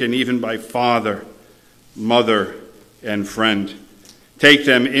forsaken even by father, mother, and friend. Take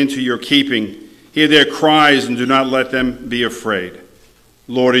them into your keeping. Hear their cries and do not let them be afraid.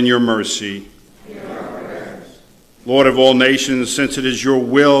 Lord, in your mercy, Lord of all nations, since it is your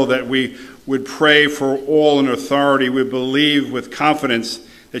will that we would pray for all in authority, we believe with confidence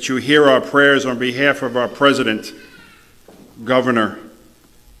that you hear our prayers on behalf of our president, governor,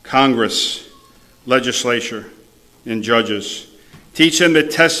 Congress, legislature, and judges. Teach them the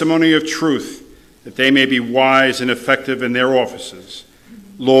testimony of truth, that they may be wise and effective in their offices.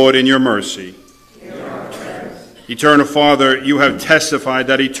 Lord, in your mercy. Eternal Father, you have testified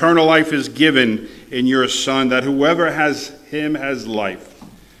that eternal life is given in your Son, that whoever has him has life.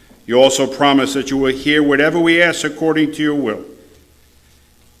 You also promise that you will hear whatever we ask according to your will.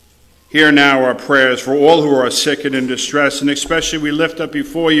 Hear now our prayers for all who are sick and in distress, and especially we lift up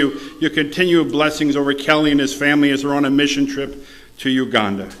before you your continued blessings over Kelly and his family as they're on a mission trip to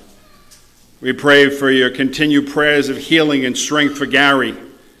Uganda. We pray for your continued prayers of healing and strength for Gary,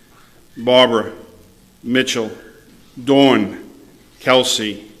 Barbara, Mitchell, Dawn,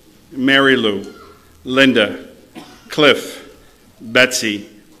 Kelsey, Mary Lou, Linda, Cliff, Betsy,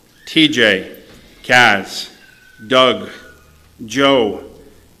 TJ, Kaz, Doug, Joe,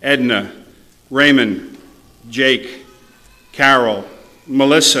 Edna, Raymond, Jake, Carol,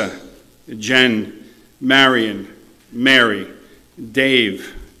 Melissa, Jen, Marion, Mary,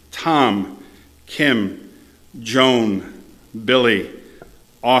 Dave, Tom, Kim, Joan, Billy,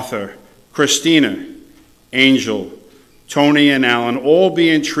 Arthur, Christina, Angel, Tony, and Alan, all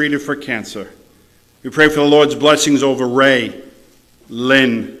being treated for cancer. We pray for the Lord's blessings over Ray,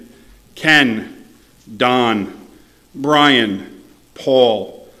 Lynn, Ken, Don, Brian,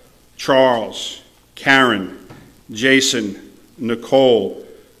 Paul, Charles, Karen, Jason, Nicole,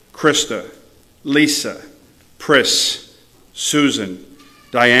 Krista, Lisa, Pris, Susan,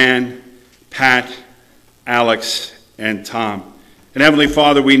 Diane, Pat, Alex, and Tom. And Heavenly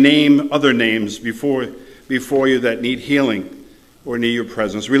Father, we name other names before you that need healing or need your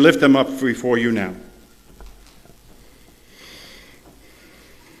presence. We lift them up before you now.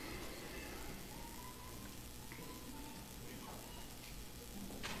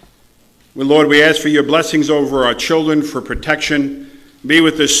 Well, Lord, we ask for your blessings over our children, for protection. Be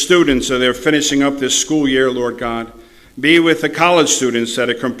with the students as they're finishing up this school year, Lord God. Be with the college students that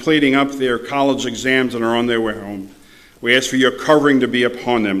are completing up their college exams and are on their way home. We ask for your covering to be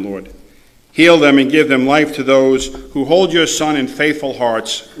upon them, Lord. Heal them and give them life to those who hold your Son in faithful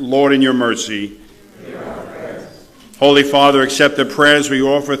hearts, Lord, in your mercy. Holy Father, accept the prayers we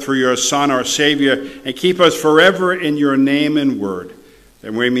offer through your Son, our Savior, and keep us forever in your name and word,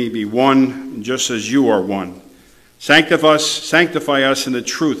 that we may be one just as you are one. Sanctify us in the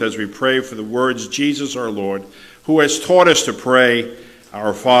truth as we pray for the words Jesus our Lord, who has taught us to pray,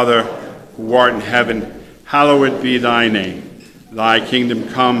 Our Father, who art in heaven, hallowed be thy name. Thy kingdom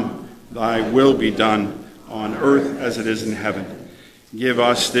come, thy will be done, on earth as it is in heaven. Give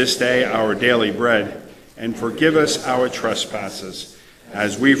us this day our daily bread, and forgive us our trespasses,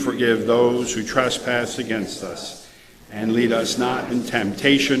 as we forgive those who trespass against us. And lead us not in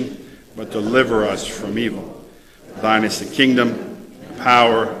temptation, but deliver us from evil. Thine is the kingdom, the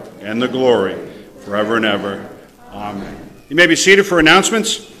power, and the glory, forever and ever. Amen. You may be seated for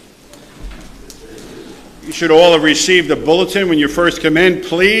announcements. You should all have received a bulletin when you first come in.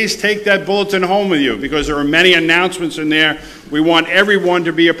 Please take that bulletin home with you because there are many announcements in there we want everyone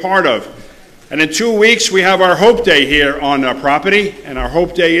to be a part of. And in 2 weeks, we have our Hope Day here on our property. And our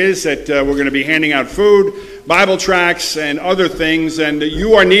Hope Day is that we're going to be handing out food, Bible tracts, and other things. And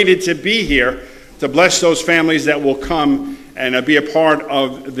you are needed to be here to bless those families that will come and be a part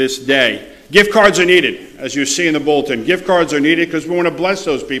of this day. Gift cards are needed, as you see in the bulletin. Gift cards are needed because we want to bless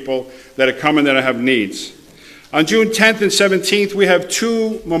those people that are coming that have needs. On June 10th and 17th, we have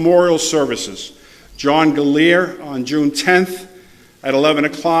 2 memorial services. John Gallier on June 10th at 11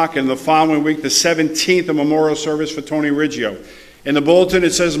 o'clock, and the following week, the 17th, a memorial service for Tony Riggio. In the bulletin,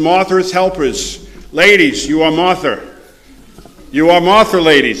 it says, Martha's Helpers. Ladies, you are Martha. You are Martha,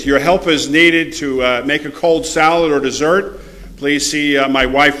 ladies. Your help is needed to make a cold salad or dessert. Please see my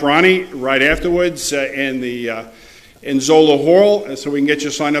wife, Ronnie, right afterwards in Zola Hall, so we can get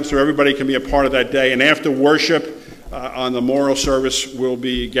you signed up so everybody can be a part of that day. And after worship on the memorial service, we'll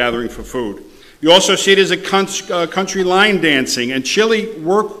be gathering for food. You also see there's a country line dancing and chili.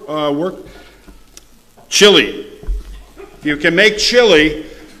 Chili. If you can make chili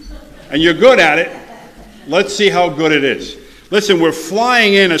and you're good at it, let's see how good it is. Listen, we're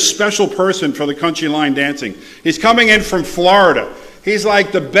flying in a special person for the country line dancing. He's coming in from Florida. He's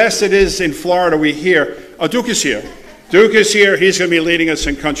like the best it is in Florida we hear. Oh, Duke is here. Duke is here. He's going to be leading us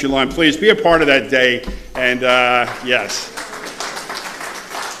in country line. Please be a part of that day. And yes.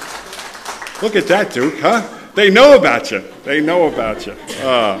 Look at that, Duke, huh? They know about you. They know about you.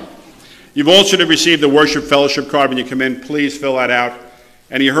 You've all should have received the worship fellowship card when you come in. Please fill that out.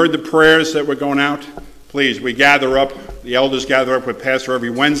 And you heard the prayers that were going out? Please, we gather up, the elders gather up with Pastor every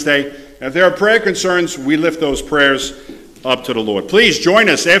Wednesday. And if there are prayer concerns, we lift those prayers up to the Lord. Please join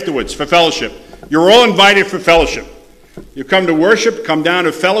us afterwards for fellowship. You're all invited for fellowship. You come to worship, come down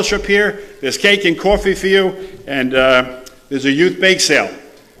to fellowship here. There's cake and coffee for you, and there's a youth bake sale.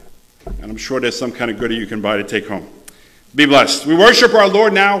 And I'm sure there's some kind of goodie you can buy to take home. Be blessed. We worship our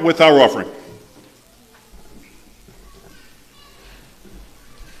Lord now with our offering.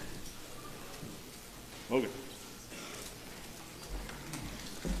 Okay.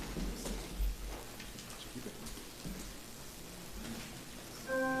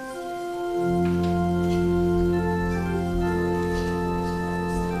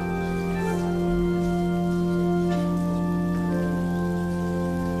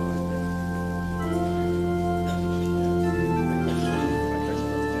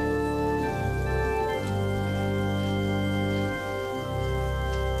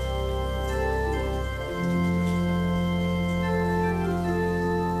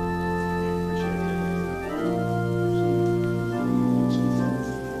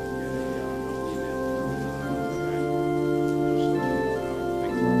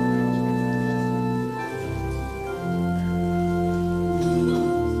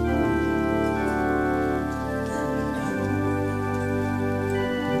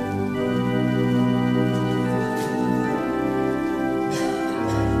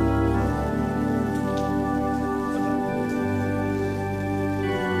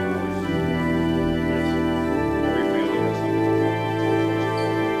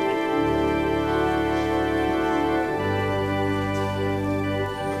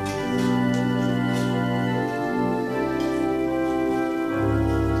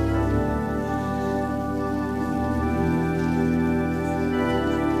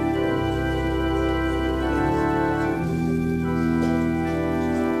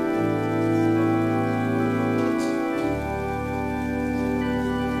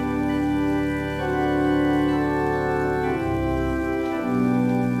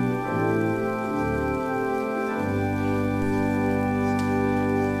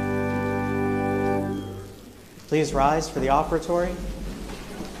 Please rise for the offertory.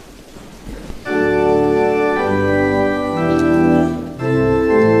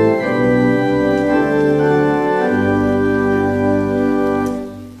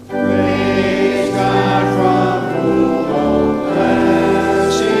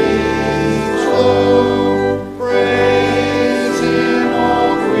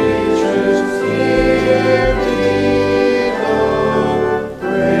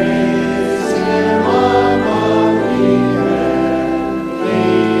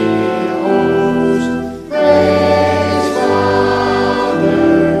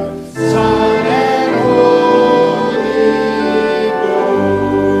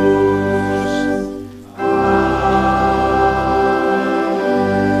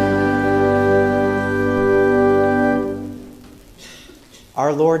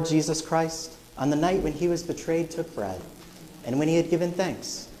 Our Lord Jesus Christ, on the night when he was betrayed, took bread, and when he had given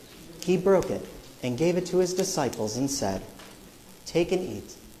thanks, he broke it and gave it to his disciples and said, "Take and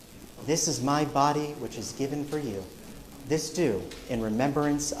eat. This is my body, which is given for you. This do in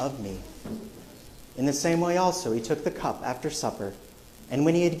remembrance of me." In the same way also he took the cup after supper, and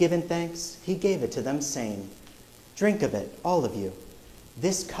when he had given thanks, he gave it to them, saying, "Drink of it, all of you.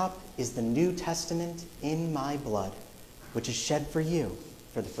 This cup is the New Testament in my blood, which is shed for you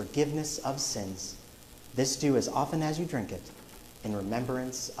for the forgiveness of sins. This do as often as you drink it in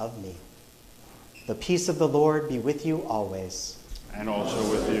remembrance of me." The peace of the Lord be with you always. And also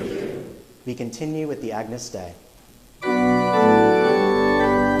with you. We continue with the Agnus Dei.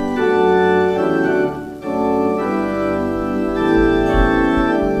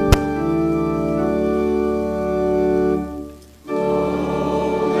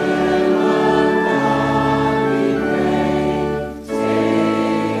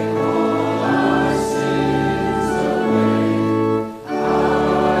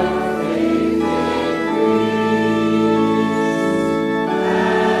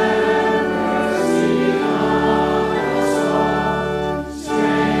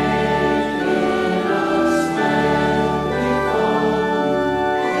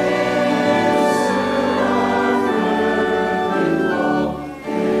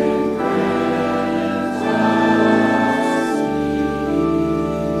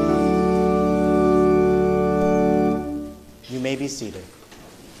 Be seated.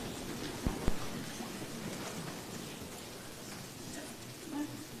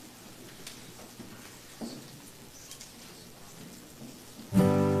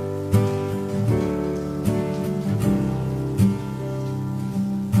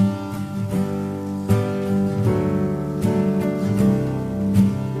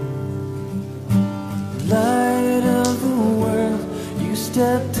 Light of the world, you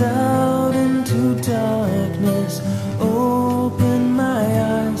stepped out into darkness. Open my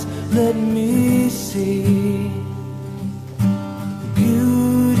eyes, let me see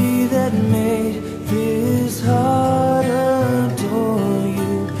beauty that made this heart adore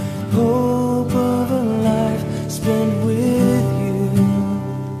you. Hope of a life spent with you.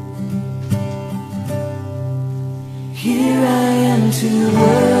 Here I am to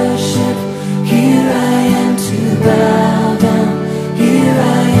worship, here I am to bow down, here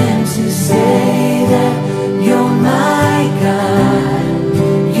I am to say that you're my God.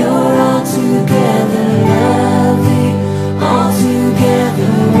 You're altogether lovely,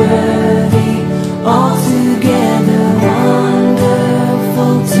 altogether worthy, altogether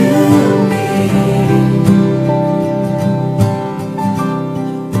wonderful to me.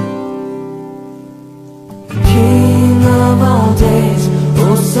 King of all days,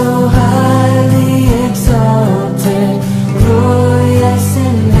 oh so highly exalted, glorious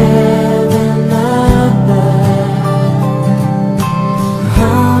in heaven above.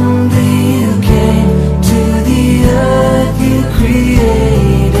 Humbly you came to the earth you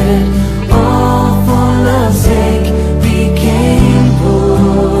created, all for love's sake became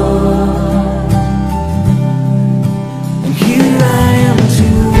poor. And here I am to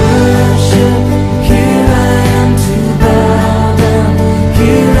worship, here I am to bow down,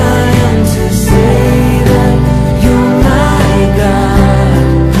 here I am to say that you're my God.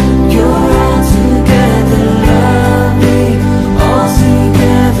 You're altogether lovely,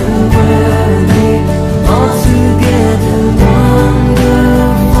 altogether worthy, altogether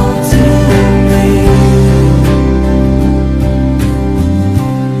wonderful to me.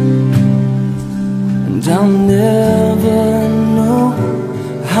 And I'll never know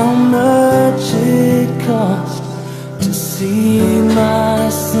how much it cost to see my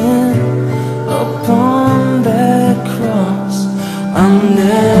sin upon that cross. I'll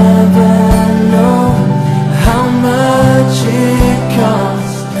never know how much it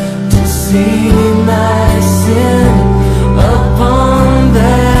cost to see my sin upon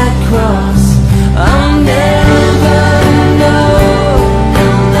that cross. I'll never know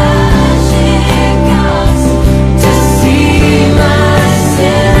how much it cost to see my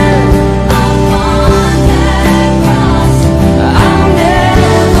sin upon that cross. I'll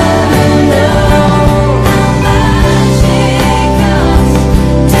never know how much it cost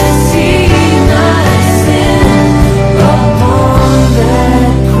to see my sin upon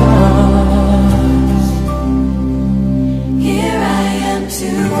that cross. Here I am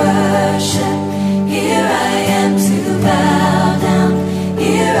to worship, here I am to bow down,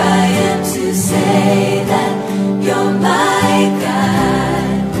 here I am to say that you're my God.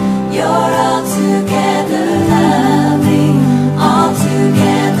 You're altogether lovely,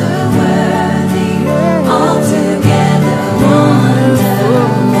 altogether worthy, altogether wonderful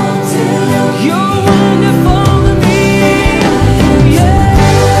to me. You're wonderful to me. Yeah.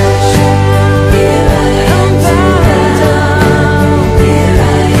 Here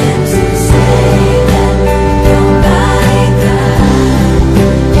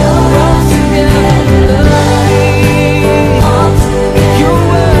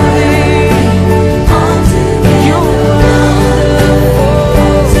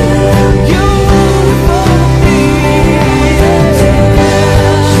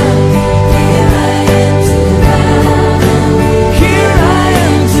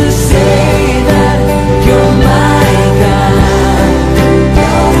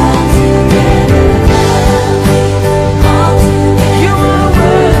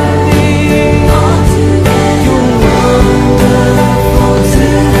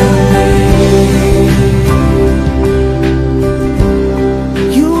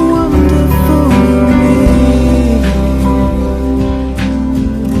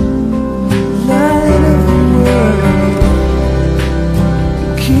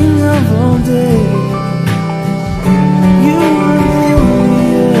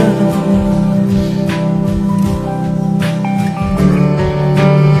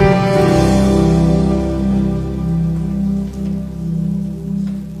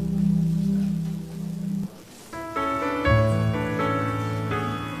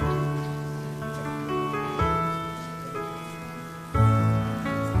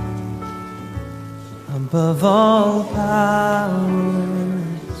above all powers,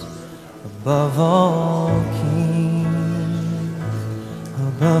 above all kings,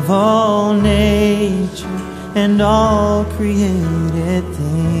 above all nature and all created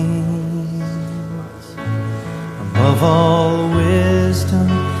things, above all wisdom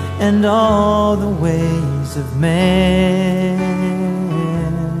and all the ways of man.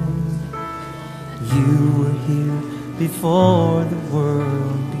 You were here before the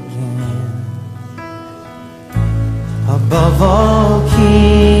world began. Above all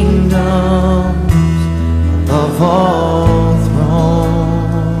kingdoms, above all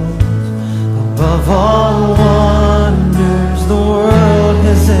thrones, above all wonders the world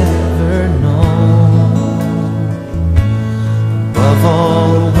has ever known, above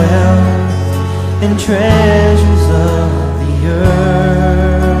all wealth and treasures of the earth,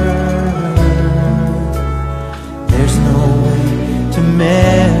 there's no way to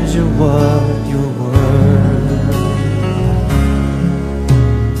measure what you're worth.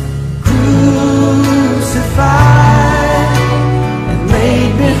 Crucified and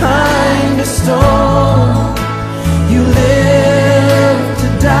laid behind a stone, you lived to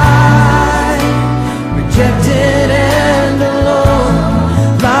die, rejected and alone,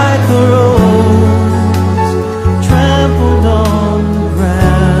 like a rose trampled on the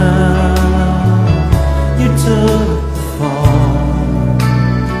ground. You took the fall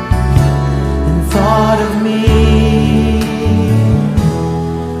and thought of me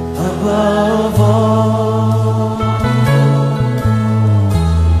above all.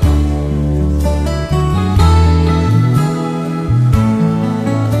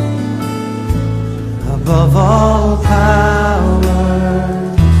 Above all powers,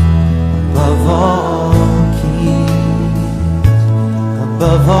 above all kings,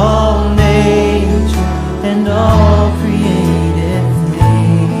 above all nature and all created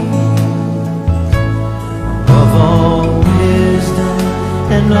things, above all wisdom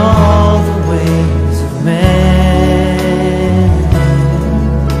and all the ways of man.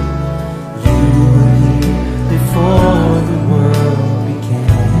 You were here before the world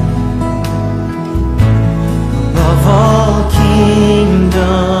began. Above all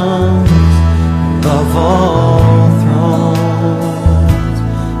kingdoms, above all thrones,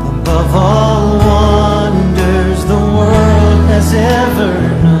 above all wonders the world has ever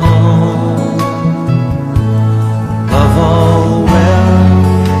known, above all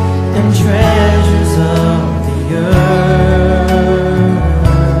wealth and treasures of the earth,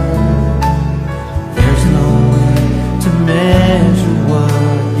 there's no way to measure what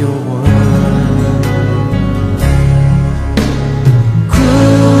you're worth.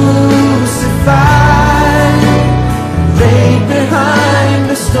 Crucified, laid behind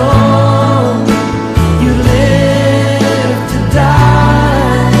the stone, you lived to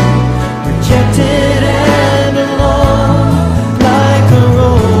die, rejected and alone, like a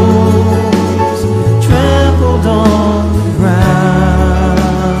rose trampled on the ground.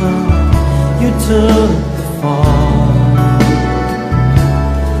 You took the fall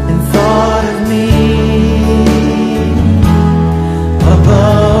and thought of me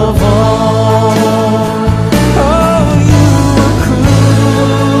above all. Oh, you were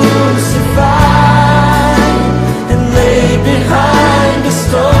crucified and laid behind a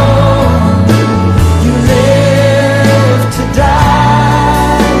stone. You lived to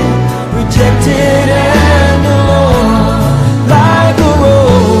die, rejected and alone, like a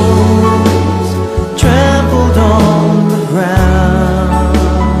rose trampled on the ground.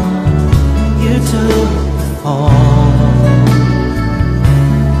 You took the fall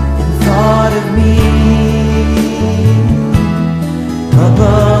and thought of me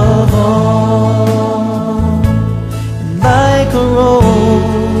above all, and like a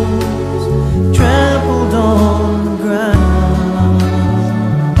rose trampled on the ground.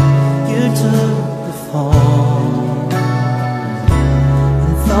 You took the fall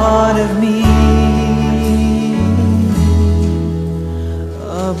and thought of me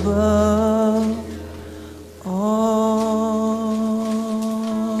above all.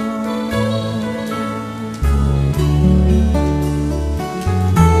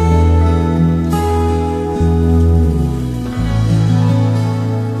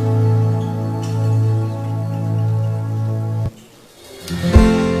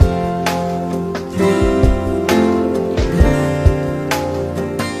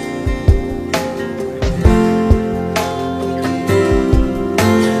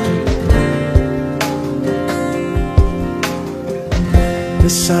 The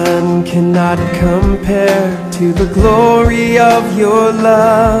sun cannot compare to the glory of your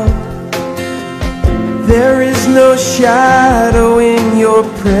love. There is no shadow in your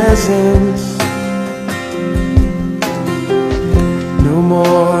presence.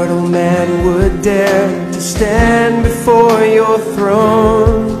 mortal man would dare to stand before your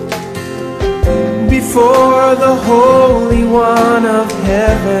throne, before the Holy One of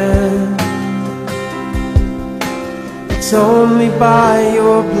heaven. It's only by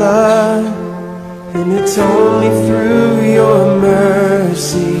your blood, and it's only through your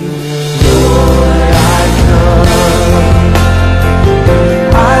mercy. Lord, I come.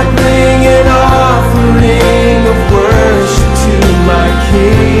 I bring an offering of worship to my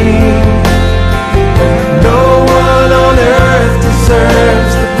King. No one on earth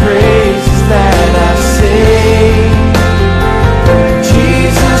deserves the praises that I sing.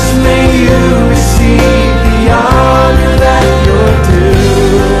 Jesus, may you receive the honor that you're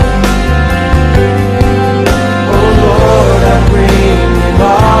due. Oh Lord, I bring an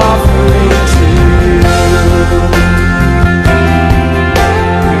offering to you.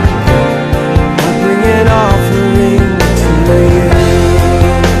 I bring an offering to you.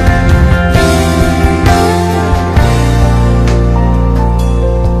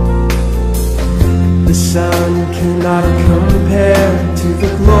 The sun cannot compare to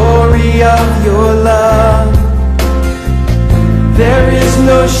the glory of your love. There is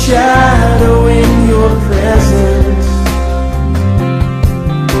no shadow in your presence.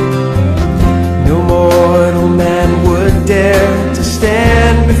 No mortal man would dare to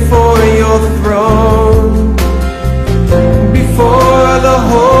stand before your throne, before the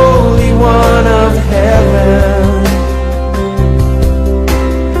Holy One of heaven.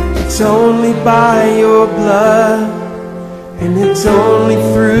 It's only by your blood, and it's only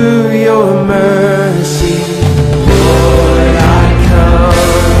through your mercy. Lord, I come.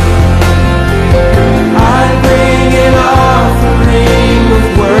 I bring an offering of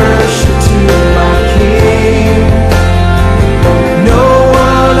worship to my King. No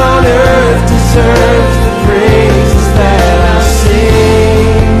one on earth deserves the praises that I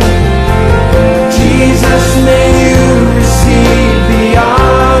sing. Jesus, may you receive the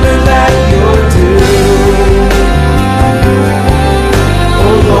honor that you're due.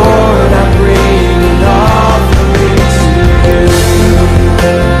 Oh Lord, I bring an offering to you.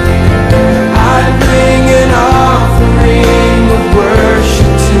 I bring an offering of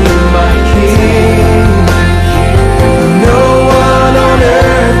worship to my King. No one on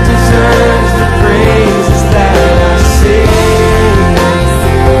earth deserves the praises that I sing.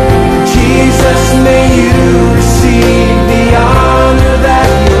 Jesus, may you receive the honor that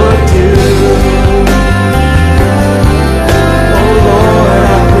you're due. Oh Lord,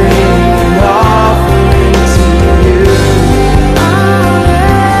 I bring an offering to you.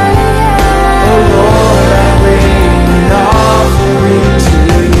 Oh Lord, I bring an offering to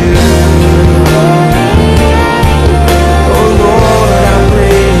you. Oh Lord, I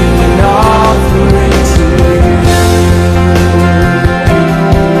bring an offering to you.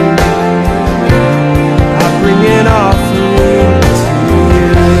 I bring an offering to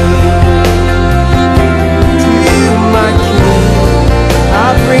you. To you, my King. I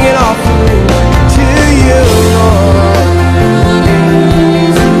bring an offering to you, Lord.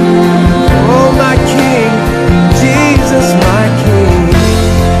 Oh, my King, Jesus, my King.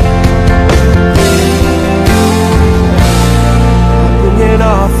 I bring an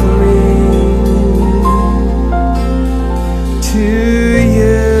offering to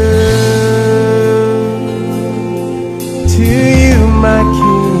you. To you, my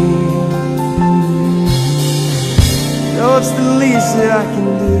King. Oh, it's the least that I can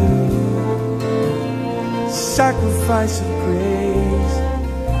do. Sacrifice of praise,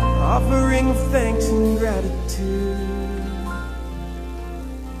 offering of thanks and gratitude. To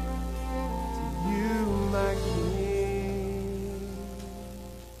you, my King.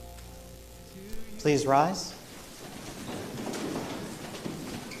 Please rise.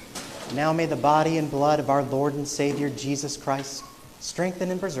 Now may the body and blood of our Lord and Savior Jesus Christ strengthen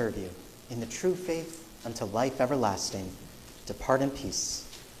and preserve you in the true faith unto life everlasting. Depart in peace.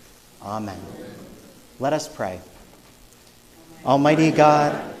 Amen. Let us pray. Almighty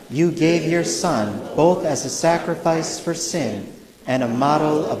God, you gave your Son both as a sacrifice for sin and a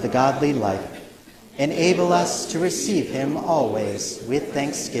model of the godly life. Enable us to receive him always with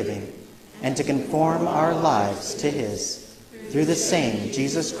thanksgiving and to conform our lives to his. Through the same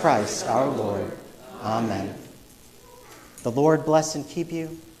Jesus Christ our Lord. Amen. The Lord bless and keep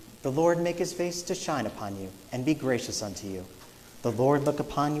you. The Lord make his face to shine upon you and be gracious unto you. The Lord look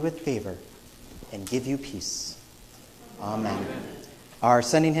upon you with favor and give you peace. Amen. Our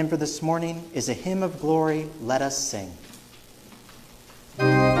sending hymn for this morning is a hymn of glory. Let us sing.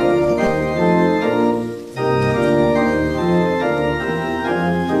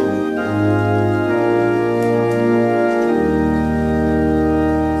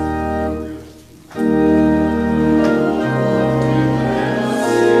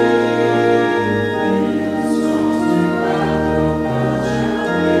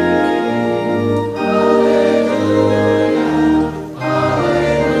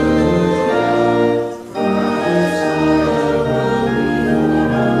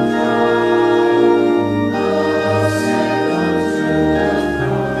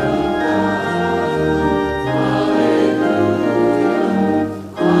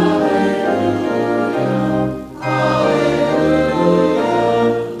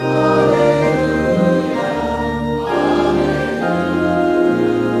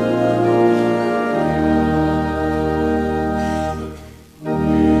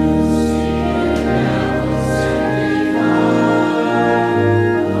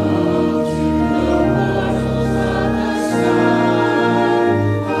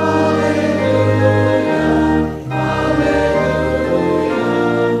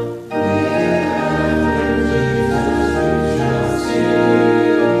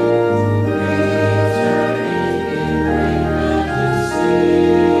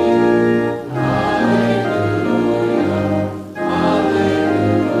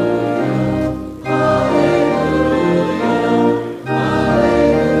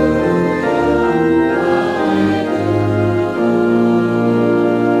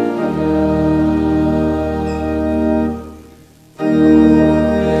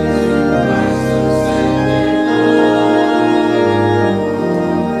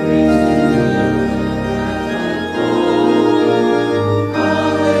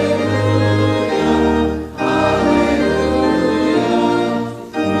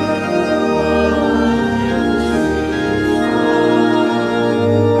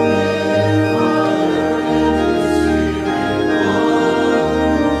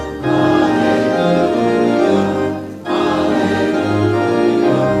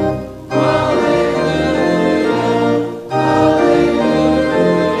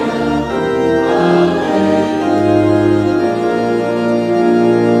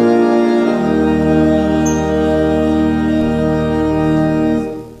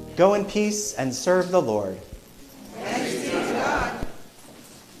 and serve the Lord.